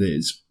part of it that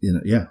it's,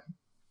 yeah.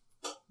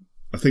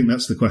 I think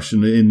that's the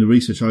question. In the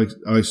research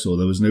I saw,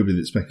 there was nobody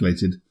that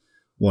speculated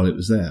while it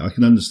was there. I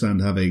can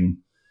understand having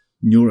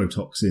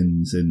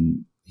neurotoxins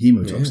and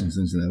hemotoxins and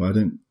things in there. I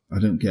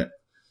don't get,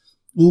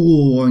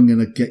 I'm going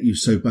to get you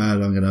so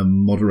bad, I'm going to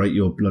moderate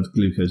your blood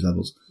glucose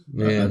levels.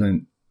 Yeah. I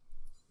don't,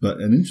 but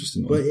an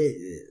interesting one. But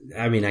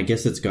I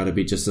guess it's got to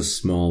be just a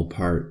small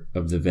part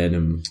of the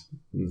venom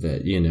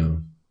that,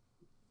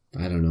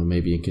 I don't know,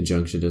 maybe in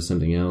conjunction to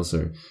something else,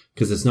 or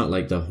because it's not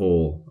like the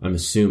whole, I'm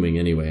assuming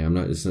anyway,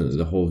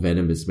 the whole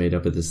venom is made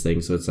up of this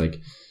thing. So it's like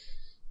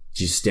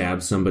you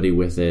stab somebody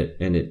with it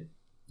and it,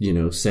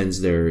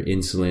 sends their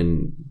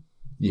insulin,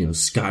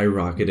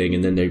 skyrocketing,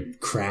 and then they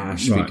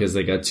crash because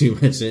they got too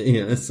much.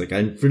 It's like,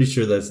 I'm pretty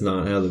sure that's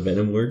not how the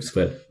venom works,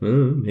 but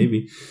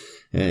maybe.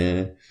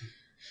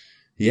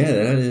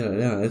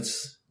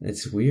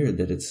 It's weird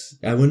that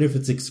I wonder if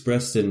it's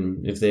expressed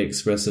if they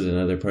express it in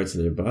other parts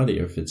of their body,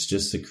 or if it's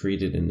just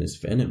secreted in this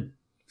venom.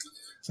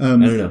 I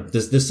don't know.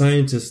 The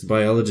scientist,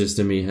 biologist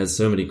in me has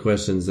so many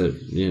questions that,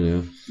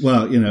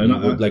 Well,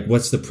 like,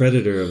 what's the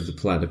predator of the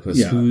platypus?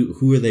 Yeah.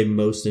 Who are they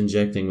most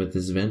injecting with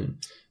this venom?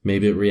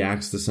 maybe it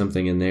reacts to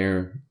something in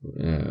their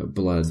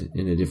blood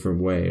in a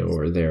different way,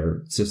 or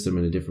their system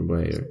in a different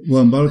way.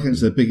 Well, in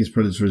bioaccounts, their biggest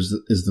predator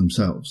is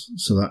themselves.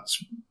 So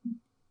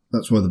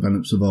that's why the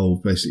venoms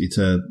evolved, basically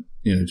to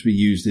be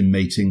used in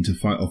mating to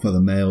fight off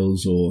other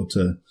males or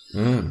to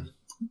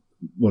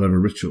whatever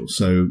ritual.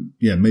 So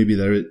yeah, maybe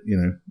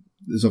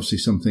there's obviously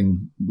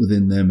something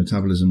within their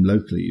metabolism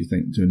locally, you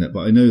think, doing that.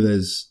 But I know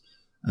there's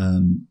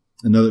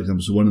another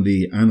example. So one of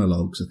the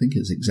analogues, I think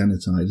it's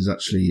exenatide, is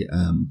actually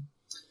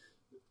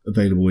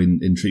available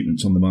in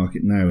treatments on the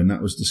market now, and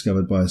that was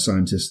discovered by a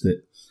scientist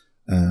that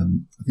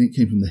I think it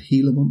came from the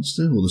Gila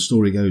monster, or the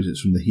story goes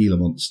it's from the Gila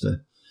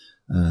monster.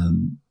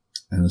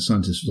 And a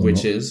scientist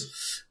was on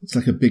it's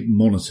like a big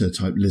monitor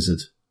type lizard.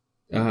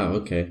 Ah,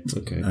 okay.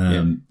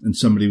 And a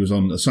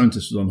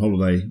scientist was on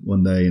holiday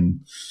one day,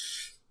 and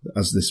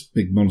as this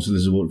big monitor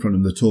lizard walked in front of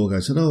him, the tour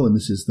guide said, "Oh, and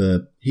this is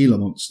the Gila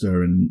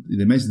monster." And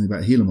the amazing thing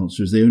about Gila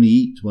monster is they only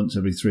eat once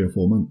every 3 or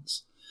 4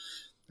 months.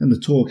 And the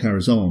tour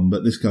carries on,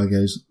 but this guy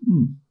goes,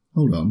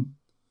 hold on.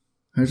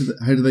 How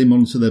do they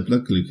monitor their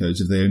blood glucose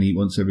if they only eat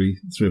once every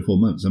 3 or 4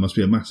 months? There must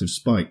be a massive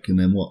spike, and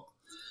then what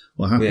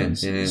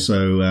happens? Yeah.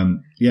 So,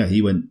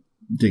 he went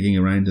digging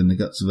around in the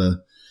guts of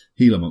a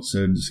Gila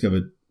monster and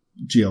discovered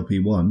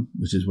GLP-1,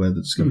 which is where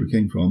the discovery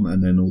came from,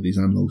 and then all these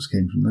analogues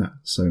came from that.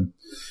 So,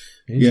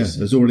 yeah,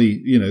 there's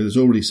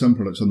already some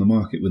products on the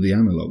market with the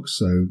analogues.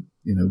 So,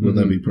 will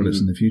there be products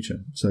in the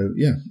future? So,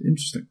 yeah,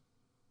 interesting.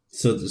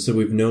 So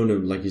we've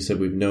known, like you said,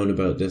 we've known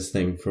about this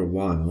thing for a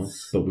while,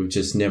 but we've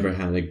just never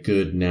had a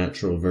good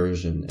natural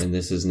version, and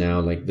this is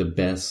now like the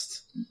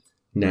best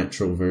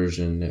natural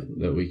version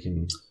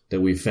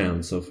that we've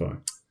found so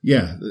far.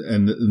 Yeah,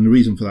 and the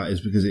reason for that is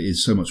because it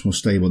is so much more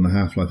stable and the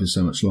half-life is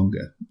so much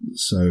longer.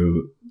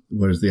 So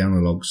whereas the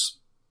analogues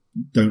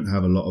don't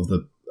have a lot of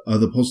the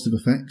other positive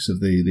effects of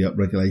the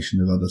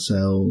upregulation of other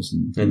cells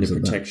and the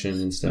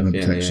protection and stuff. And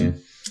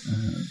protection.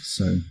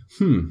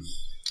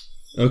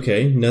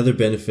 Okay, another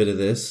benefit of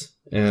this,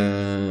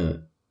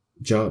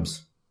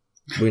 jobs.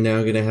 We're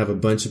now going to have a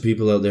bunch of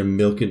people out there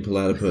milking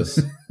platypus.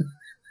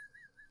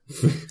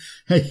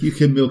 Hey, you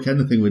can milk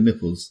anything with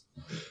nipples.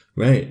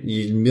 Right,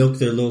 you milk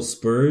their little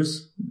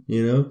spurs,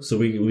 so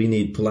we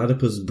need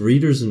platypus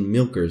breeders and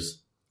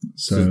milkers.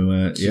 So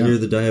you're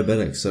the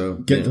diabetic, so...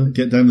 Get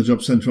down the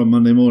job centre on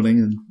Monday morning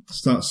and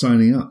start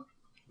signing up.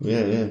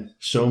 Yeah.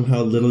 Show them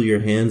how little your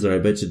hands are. I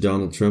bet you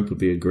Donald Trump would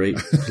be a great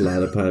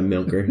platypi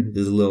milker.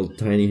 His little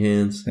tiny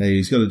hands. Hey,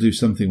 he's got to do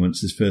something once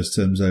his first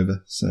term's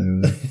over. So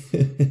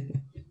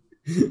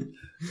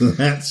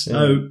let's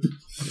hope.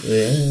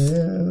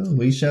 Yeah,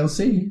 we shall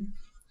see.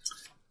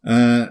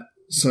 So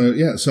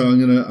I'm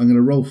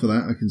gonna roll for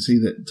that. I can see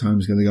that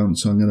time's going to go on,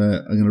 so I'm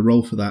gonna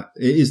roll for that.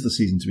 It is the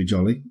season to be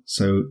jolly.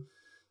 So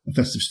a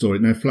festive story.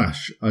 Now,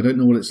 Flash, I don't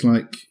know what it's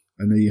like.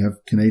 I know you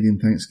have Canadian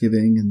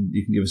Thanksgiving, and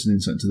you can give us an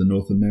insight to the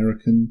North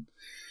American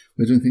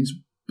way of doing things.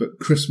 But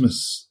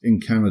Christmas in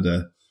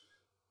Canada,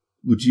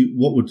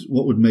 what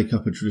would make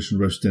up a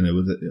traditional roast dinner?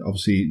 Would it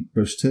obviously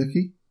roast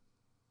turkey?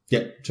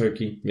 Yeah,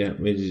 turkey. Yeah,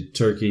 we do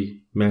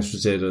turkey, mashed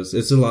potatoes.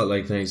 It's a lot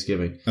like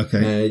Thanksgiving.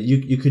 Okay.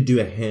 You could do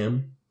a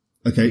ham.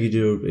 Okay. You could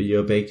do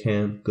a baked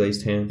ham,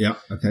 glazed ham. Yeah.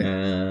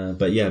 Okay.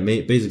 But yeah,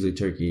 basically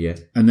turkey. Yeah.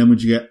 And then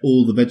would you get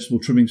all the vegetable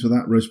trimmings for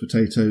that? Roast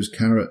potatoes,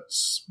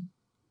 carrots.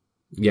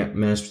 Yeah,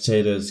 mashed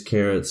potatoes,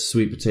 carrots,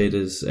 sweet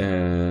potatoes,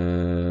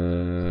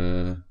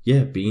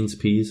 beans,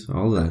 peas,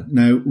 all that.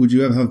 Now, would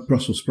you ever have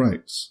Brussels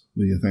sprouts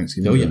with your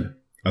Thanksgiving dinner?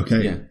 Yeah.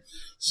 Okay. Yeah.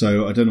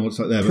 So I don't know what it's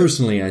like there.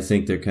 Personally, I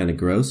think they're kind of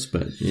gross,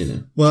 but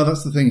Well,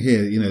 that's the thing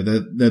here.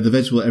 They're the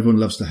vegetable everyone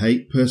loves to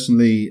hate.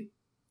 Personally,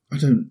 I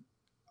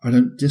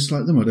don't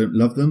dislike them. I don't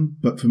love them,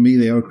 but for me,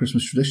 they are a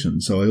Christmas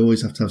tradition. So I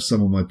always have to have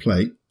some on my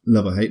plate.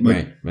 Love or hate.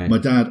 My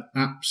dad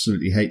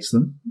absolutely hates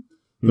them.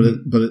 But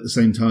at the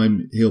same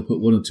time, he'll put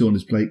 1 or 2 on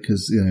his plate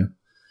because,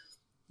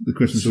 the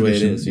Christmas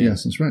tradition. It is, yeah.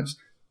 Yes, and sprouts.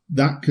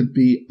 That could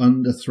be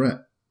under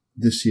threat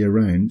this year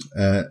round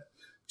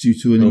due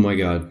to an... Oh my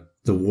God.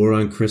 The war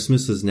on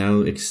Christmas is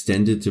now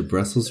extended to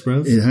Brussels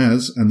sprouts? It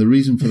has. And the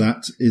reason for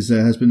that is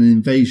there has been an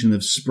invasion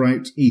of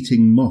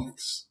sprout-eating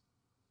moths.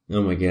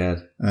 Oh my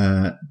God.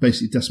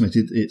 Basically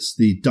decimated. It's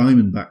the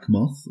diamondback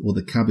moth or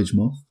the cabbage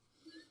moth.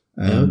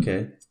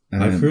 Okay.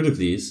 I've heard of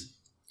these.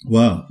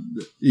 Well,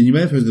 you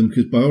may have heard of them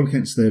because by all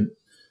accounts they're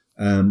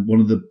one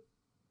of the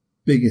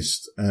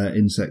biggest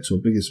insects or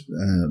biggest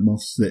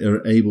moths that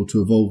are able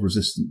to evolve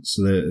resistance.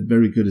 So they're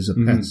very good as a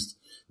pest.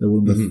 They're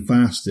one of the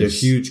fastest. They're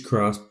huge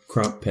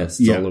crop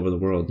pests all over the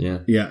world, yeah.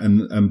 Yeah,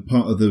 and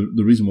part of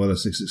the reason why they're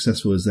so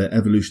successful is their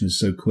evolution is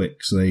so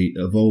quick. So they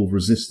evolve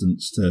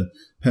resistance to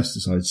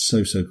pesticides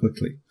so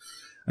quickly.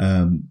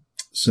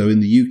 So in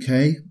the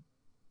UK,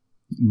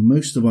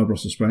 most of our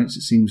Brussels sprouts,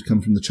 it seems,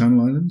 come from the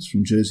Channel Islands,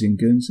 from Jersey and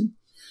Guernsey.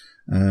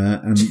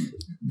 And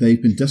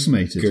they've been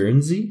decimated.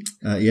 Guernsey?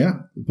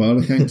 Yeah, by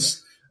all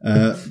accounts.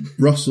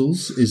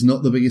 Brussels is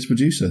not the biggest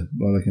producer,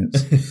 by all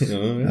accounts.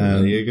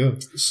 There you go.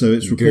 So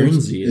it's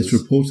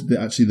reported that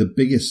actually the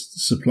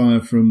biggest supplier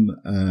from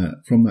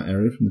that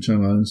area, from the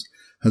Channel Islands,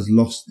 has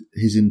lost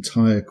his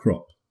entire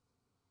crop.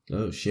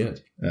 Oh,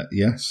 shit.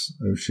 Yes.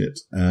 Oh, shit.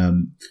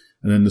 And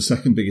then the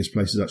second biggest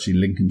place is actually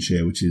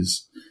Lincolnshire, which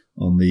is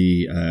on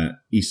the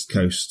east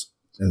coast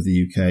of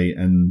the UK.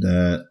 And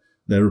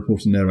they're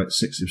reporting there like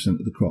 60%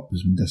 of the crop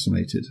has been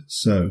decimated.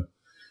 So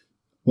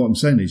what I'm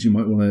saying is you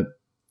might want to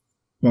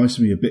buy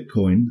some of your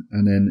Bitcoin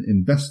and then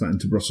invest that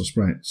into Brussels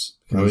sprouts.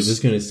 I was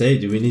just going to say,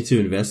 do we need to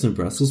invest in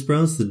Brussels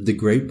sprouts? The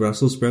great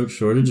Brussels sprout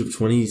shortage of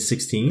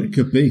 2016? It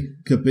could be.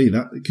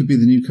 That it could be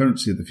the new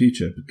currency of the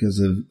future because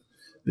of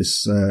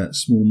this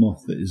small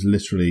moth that is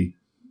literally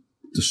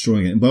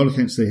destroying it. And by all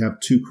accounts, they have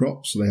two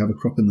crops. So they have a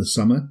crop in the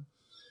summer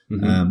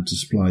to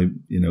supply,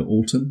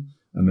 autumn.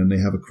 And then they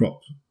have a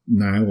crop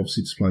now,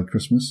 obviously, to supply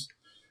Christmas.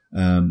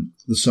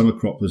 The summer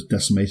crop was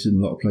decimated in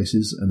a lot of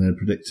places, and they're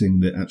predicting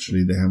that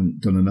actually they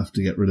haven't done enough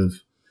to get rid of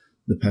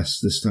the pests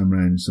this time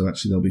round. So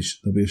actually,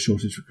 there'll be a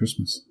shortage for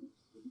Christmas.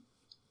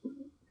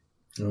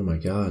 Oh my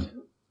god!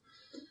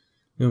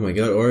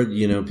 Or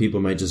people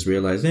might just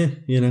realize, we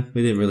didn't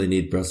really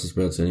need Brussels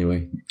sprouts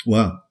anyway.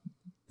 Wow,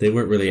 they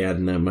weren't really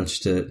adding that much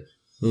to it.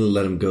 We'll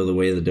let them go the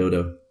way of the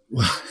dodo.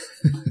 Well,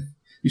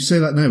 you say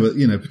that now, but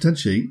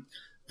potentially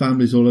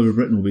families all over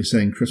Britain will be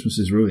saying Christmas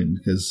is ruined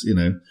because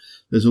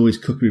there's always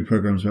cookery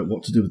programs about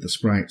what to do with the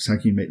sprouts, how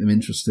can you make them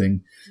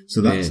interesting.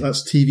 So that's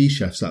TV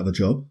chefs out of a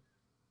job.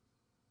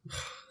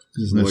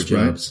 There's no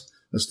sprouts.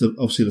 That's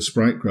obviously the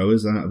sprout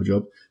growers, they're out of a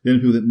job. The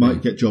only people that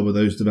might get job are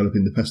those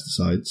developing the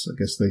pesticides. I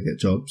guess they get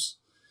jobs.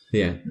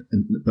 Yeah.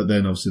 But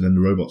then obviously the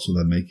robots will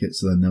then make it,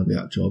 so then they'll be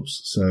out of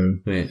jobs. So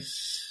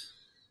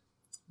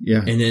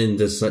yeah. And then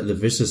the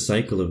vicious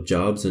cycle of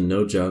jobs and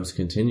no jobs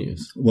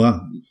continues.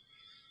 Well,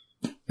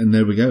 and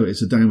there we go.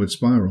 It's a downward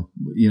spiral.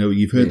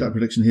 You've heard that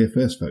prediction here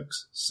first,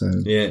 folks. So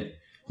yeah.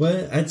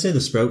 Well, I'd say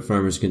the sprout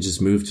farmers can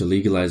just move to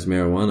legalize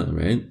marijuana,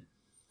 right?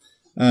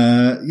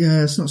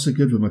 Yeah, it's not so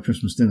good with my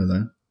Christmas dinner,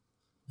 though.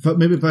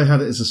 Maybe if I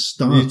had it as a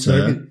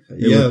starter,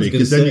 it would be.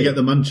 Because then you get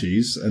the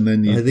munchies, and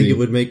then I think it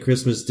would make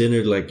Christmas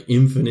dinner,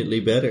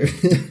 infinitely better.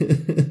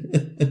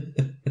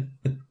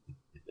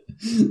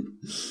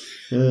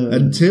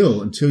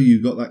 Until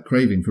you got that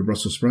craving for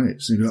Brussels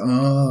sprouts. And you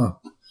go,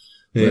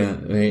 yeah,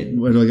 right.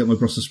 Where do I get my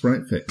Brussels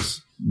sprout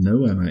fix?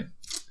 Nowhere, mate.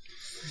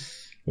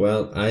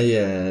 Well,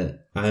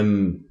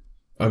 I'm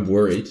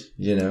worried.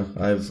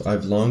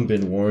 I've long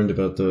been warned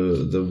about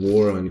the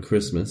war on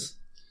Christmas,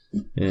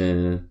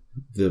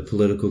 the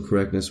political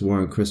correctness war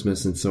on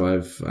Christmas, and so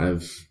I've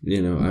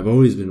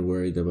always been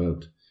worried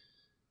about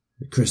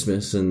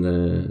Christmas and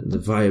the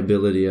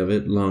viability of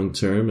it long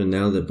term. And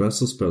now that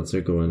Brussels sprouts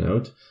are going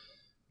out,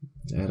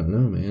 I don't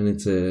know, man.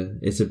 It's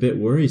a bit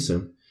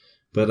worrisome.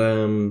 But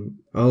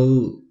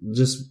I'll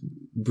just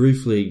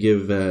briefly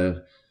give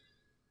a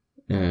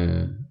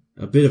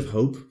bit of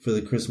hope for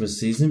the Christmas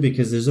season,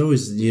 because there's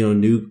always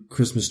new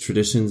Christmas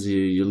traditions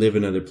you live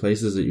in other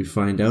places that you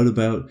find out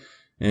about,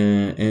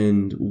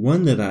 and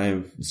one that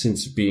I've,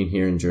 since being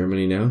here in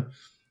Germany now,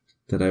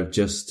 that I've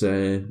just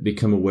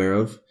become aware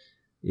of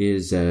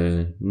is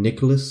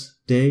Nicholas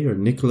Day or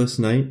Nicholas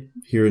Night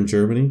here in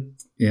Germany.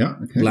 Yeah,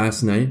 okay.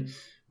 Last night,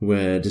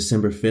 where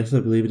December 5th,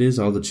 I believe it is,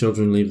 all the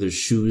children leave their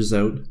shoes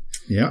out.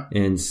 Yeah.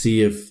 And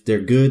see if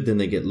they're good, then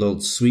they get little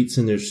sweets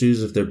in their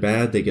shoes. If they're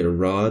bad, they get a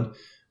rod,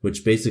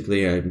 which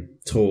basically I'm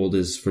told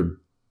is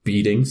for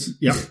beatings.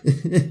 Yeah.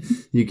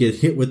 You get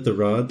hit with the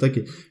rod.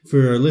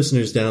 For our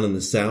listeners down in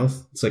the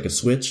south, it's like a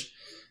switch.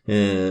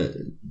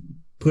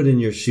 Put in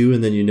your shoe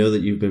and then you know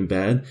that you've been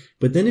bad.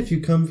 But then if you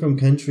come from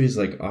countries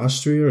like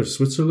Austria or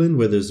Switzerland,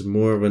 where there's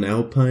more of an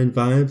alpine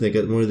vibe, they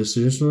got more of the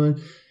traditional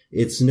one,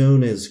 it's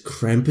known as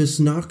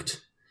Krampusnacht,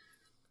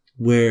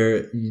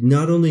 where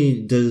not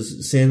only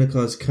does Santa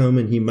Claus come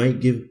and he might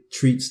give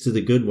treats to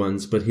the good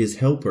ones, but his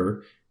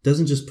helper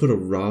doesn't just put a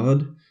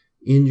rod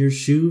in your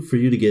shoe for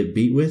you to get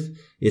beat with.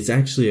 It's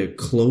actually a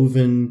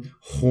cloven,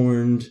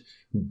 horned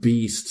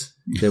beast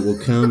that will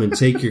come and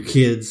take your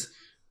kids,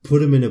 put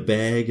them in a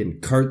bag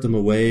and cart them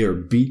away or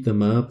beat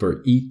them up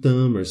or eat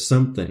them or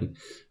something.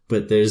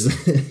 But there's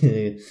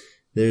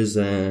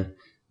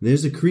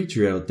a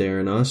creature out there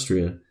in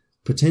Austria,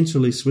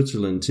 potentially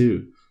Switzerland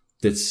too,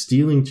 that's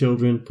stealing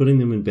children, putting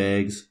them in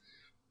bags,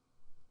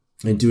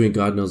 and doing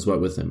God knows what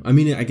with them. I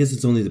mean, I guess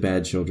it's only the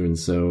bad children,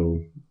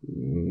 so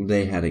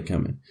they had it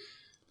coming.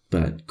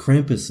 But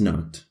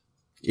Krampusnacht,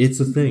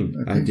 it's a thing.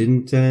 Okay. I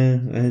didn't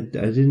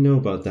know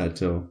about that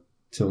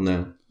till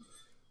now.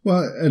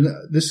 Well, and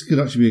this could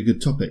actually be a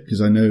good topic, because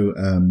I know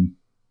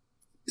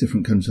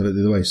different countries have it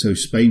the other way. So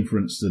Spain, for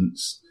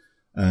instance,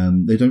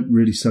 they don't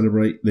really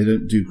celebrate, they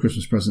don't do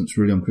Christmas presents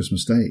really on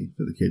Christmas Day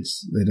for the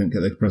kids. They don't get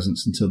their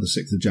presents until the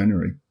 6th of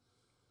January.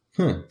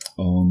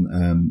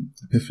 On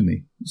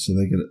Epiphany. So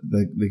they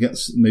get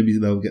maybe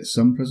they'll get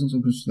some presents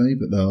on Christmas Day,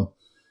 but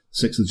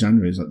 6th of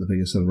January is like the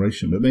biggest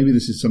celebration. But maybe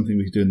this is something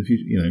we could do in the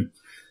future,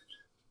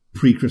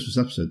 pre-Christmas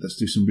episode. Let's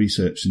do some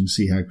research and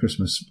see how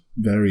Christmas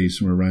varies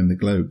from around the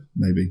globe,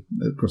 maybe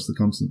across the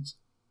continents.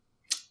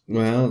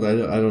 Well, I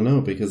don't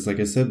know, because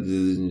like I said,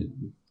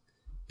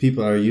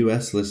 our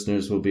US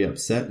listeners will be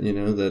upset,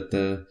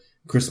 that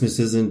Christmas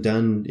isn't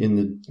done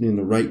in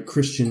the right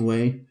Christian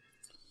way.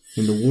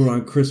 and the war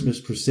on Christmas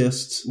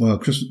persists. Well,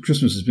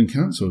 Christmas has been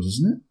cancelled,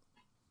 hasn't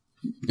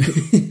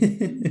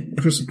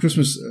it?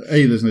 Christmas,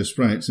 A, there's no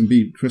Sprouts, and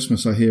B,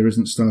 Christmas, I hear,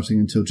 isn't starting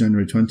until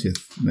January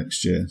 20th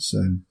next year.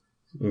 So,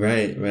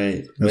 right.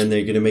 When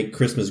they're going to make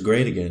Christmas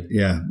great again.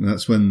 Yeah, and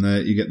that's when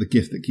you get the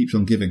gift that keeps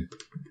on giving.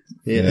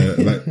 Yeah.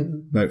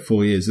 About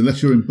 4 years.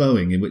 Unless you're in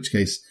Boeing, in which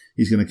case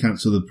he's going to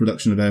cancel the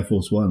production of Air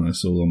Force One, I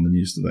saw on the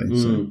news today.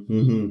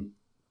 So.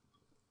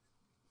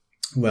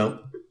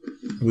 Well,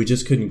 we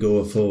just couldn't go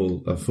a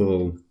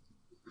full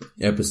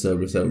episode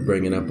without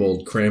bringing up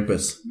old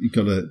Krampus. You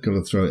got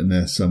to throw it in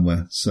there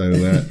somewhere. So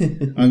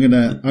I'm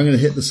gonna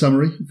hit the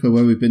summary for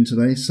where we've been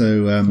today. So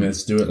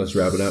let's do it. Let's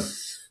wrap it up.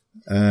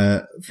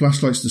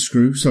 Flash likes to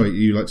screw. Sorry,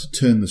 you like to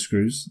turn the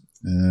screws.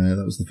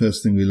 That was the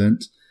first thing we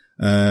learnt.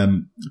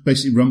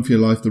 Basically, run for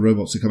your life. The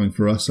robots are coming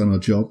for us and our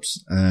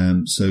jobs.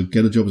 So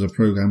get a job as a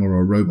programmer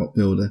or a robot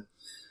builder.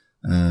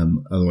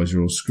 Otherwise,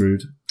 you're all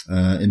screwed.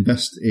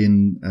 Invest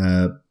in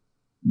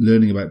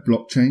learning about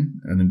blockchain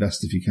and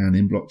invest if you can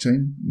in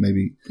blockchain,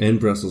 maybe. And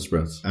Brussels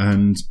sprouts.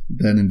 And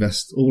then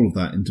invest all of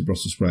that into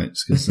Brussels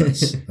sprouts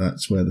because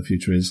that's where the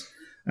future is.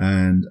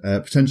 And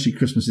potentially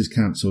Christmas is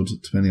cancelled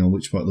depending on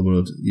which part of the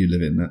world you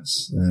live in.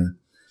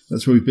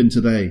 That's where we've been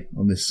today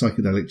on this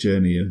psychedelic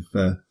journey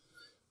of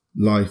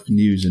life,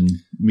 news and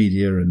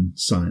media and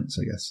science,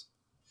 I guess.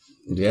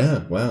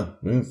 Yeah, wow.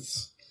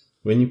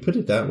 When you put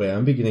it that way,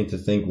 I'm beginning to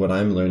think what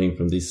I'm learning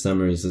from these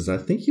summaries is I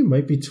think you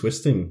might be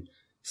twisting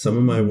some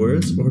of my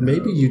words, or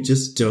maybe you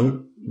just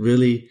don't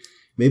really.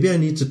 Maybe I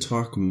need to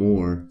talk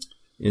more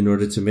in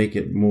order to make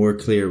it more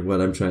clear what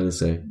I'm trying to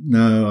say.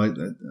 No, I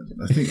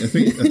think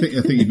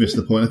you've missed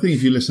the point. I think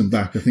if you listen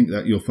back, I think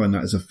that you'll find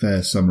that as a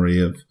fair summary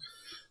of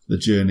the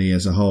journey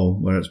as a whole,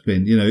 where it's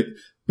been.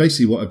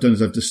 Basically what I've done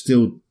is I've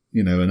distilled,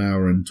 an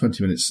hour and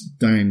 20 minutes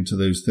down to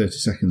those 30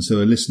 seconds. So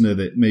a listener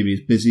that maybe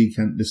is busy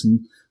can't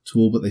listen to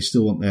all, but they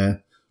still want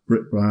their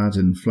Brit-Brad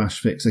and Flash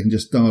Fix. They can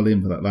just dial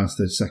in for that last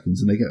 30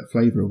 seconds and they get a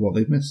flavour of what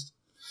they've missed.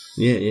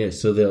 Yeah.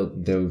 So they'll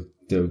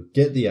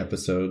get the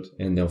episode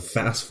and they'll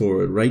fast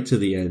forward right to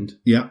the end.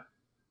 Yeah.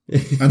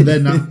 And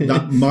then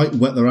that might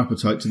whet their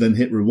appetite to then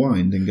hit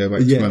rewind and go back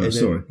to find the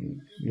story.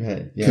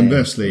 Yeah.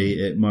 Conversely,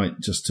 it might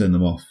just turn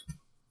them off.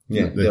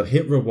 Yeah, they'll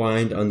hit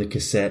rewind on the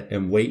cassette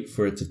and wait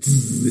for it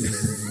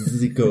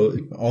to go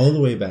all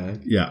the way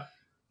back. Yeah.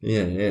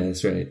 Yeah,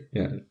 that's right.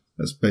 Yeah.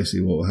 That's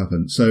basically what will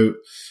happen. So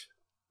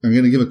I'm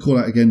going to give a call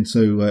out again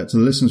to the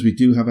listeners we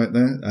do have out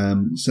there.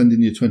 Send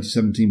in your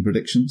 2017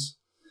 predictions.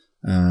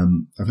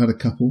 I've had a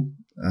couple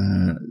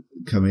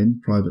come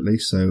in privately,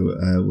 so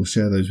we'll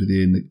share those with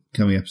you in the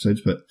coming episodes.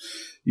 But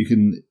you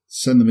can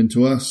send them in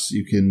to us.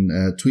 You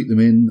can tweet them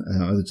in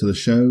either to the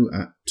show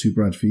at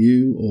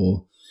 2Brad4You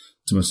or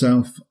to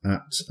myself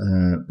at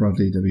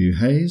Bradley W.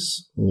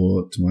 Hayes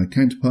or to my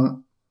counterpart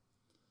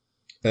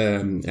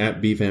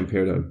at B Van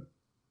Paradigm.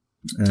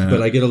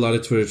 But I get a lot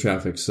of Twitter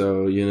traffic,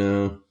 so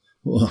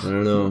well, I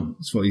don't know.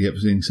 That's what you get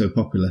for being so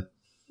popular.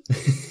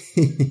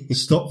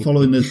 Stop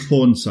following those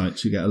porn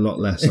sites; you get a lot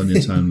less on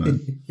your timeline.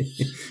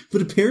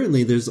 But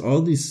apparently, there's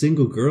all these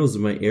single girls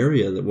in my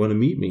area that want to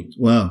meet me.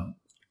 Well,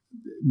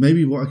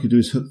 maybe what I could do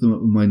is hook them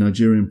up with my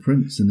Nigerian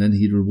prince, and then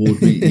he'd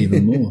reward me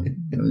even more,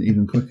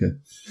 even quicker.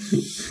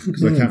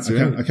 Because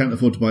I can't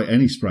afford to buy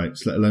any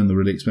Sprouts, let alone the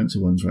really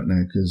expensive ones right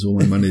now, because all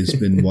my money's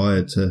been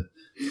wired to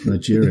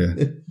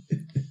Nigeria.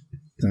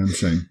 Damn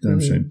shame.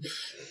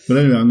 But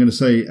anyway, I'm going to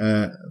say,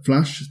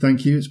 Flash,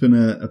 thank you. It's been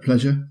a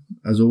pleasure,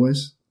 as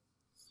always.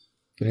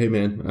 Hey,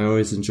 man, I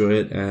always enjoy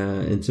it.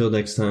 Until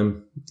next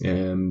time,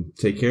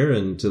 take care.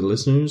 And to the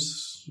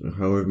listeners,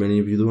 however many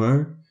of you there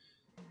are,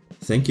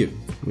 thank you.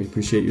 We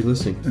appreciate you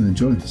listening. And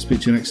enjoy. Speak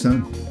to you next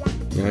time.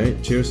 All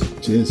right. Cheers.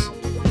 Cheers.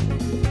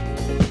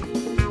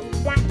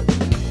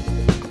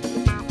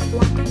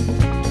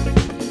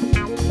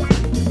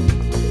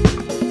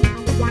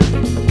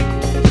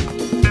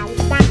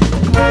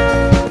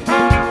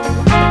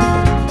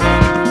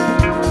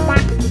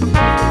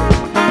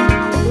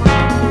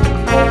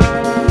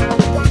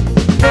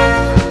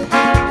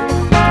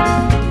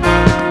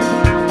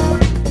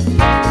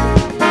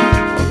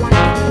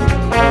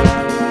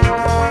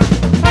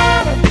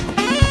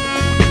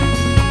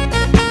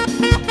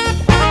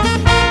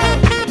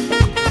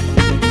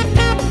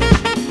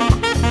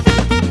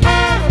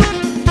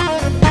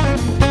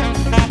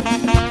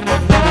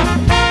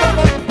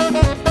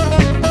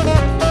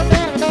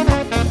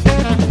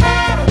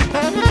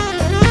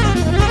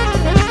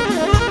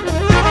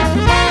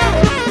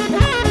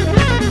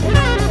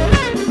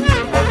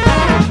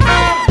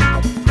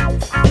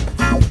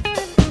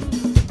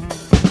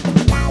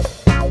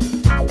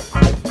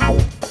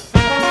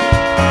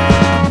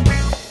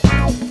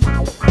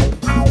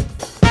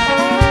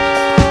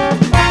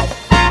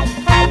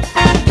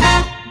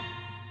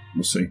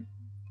 See.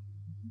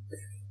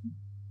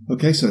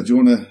 Okay, so do you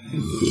want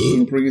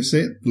to bring us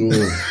in?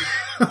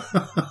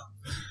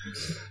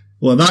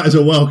 Well, that is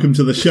a welcome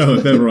to the show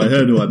if ever I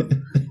heard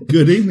one.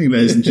 Good evening,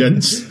 ladies and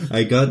gents.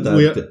 I got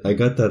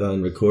that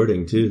on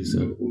recording too.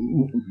 So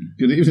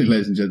good evening,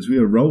 ladies and gents. We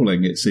are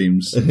rolling, it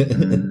seems.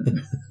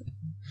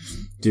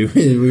 Do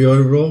we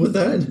want to roll with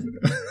that?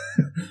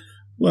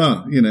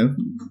 Well,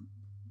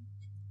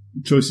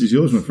 choice is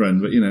yours, my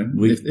friend. But,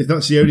 if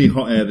that's the only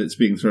hot air that's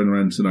being thrown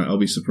around tonight, I'll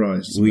be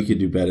surprised. We could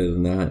do better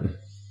than that.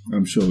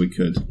 I'm sure we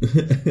could.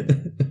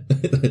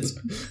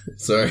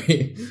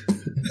 Sorry.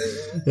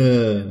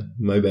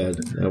 My bad.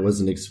 I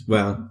wasn't...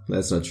 Well,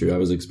 that's not true. I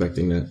was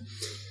expecting that.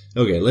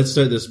 Okay, let's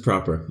start this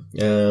proper.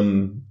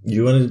 Do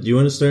you want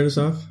to start us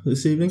off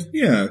this evening?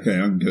 Yeah, okay.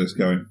 I can get us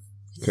going.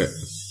 Okay.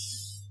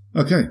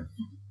 Okay.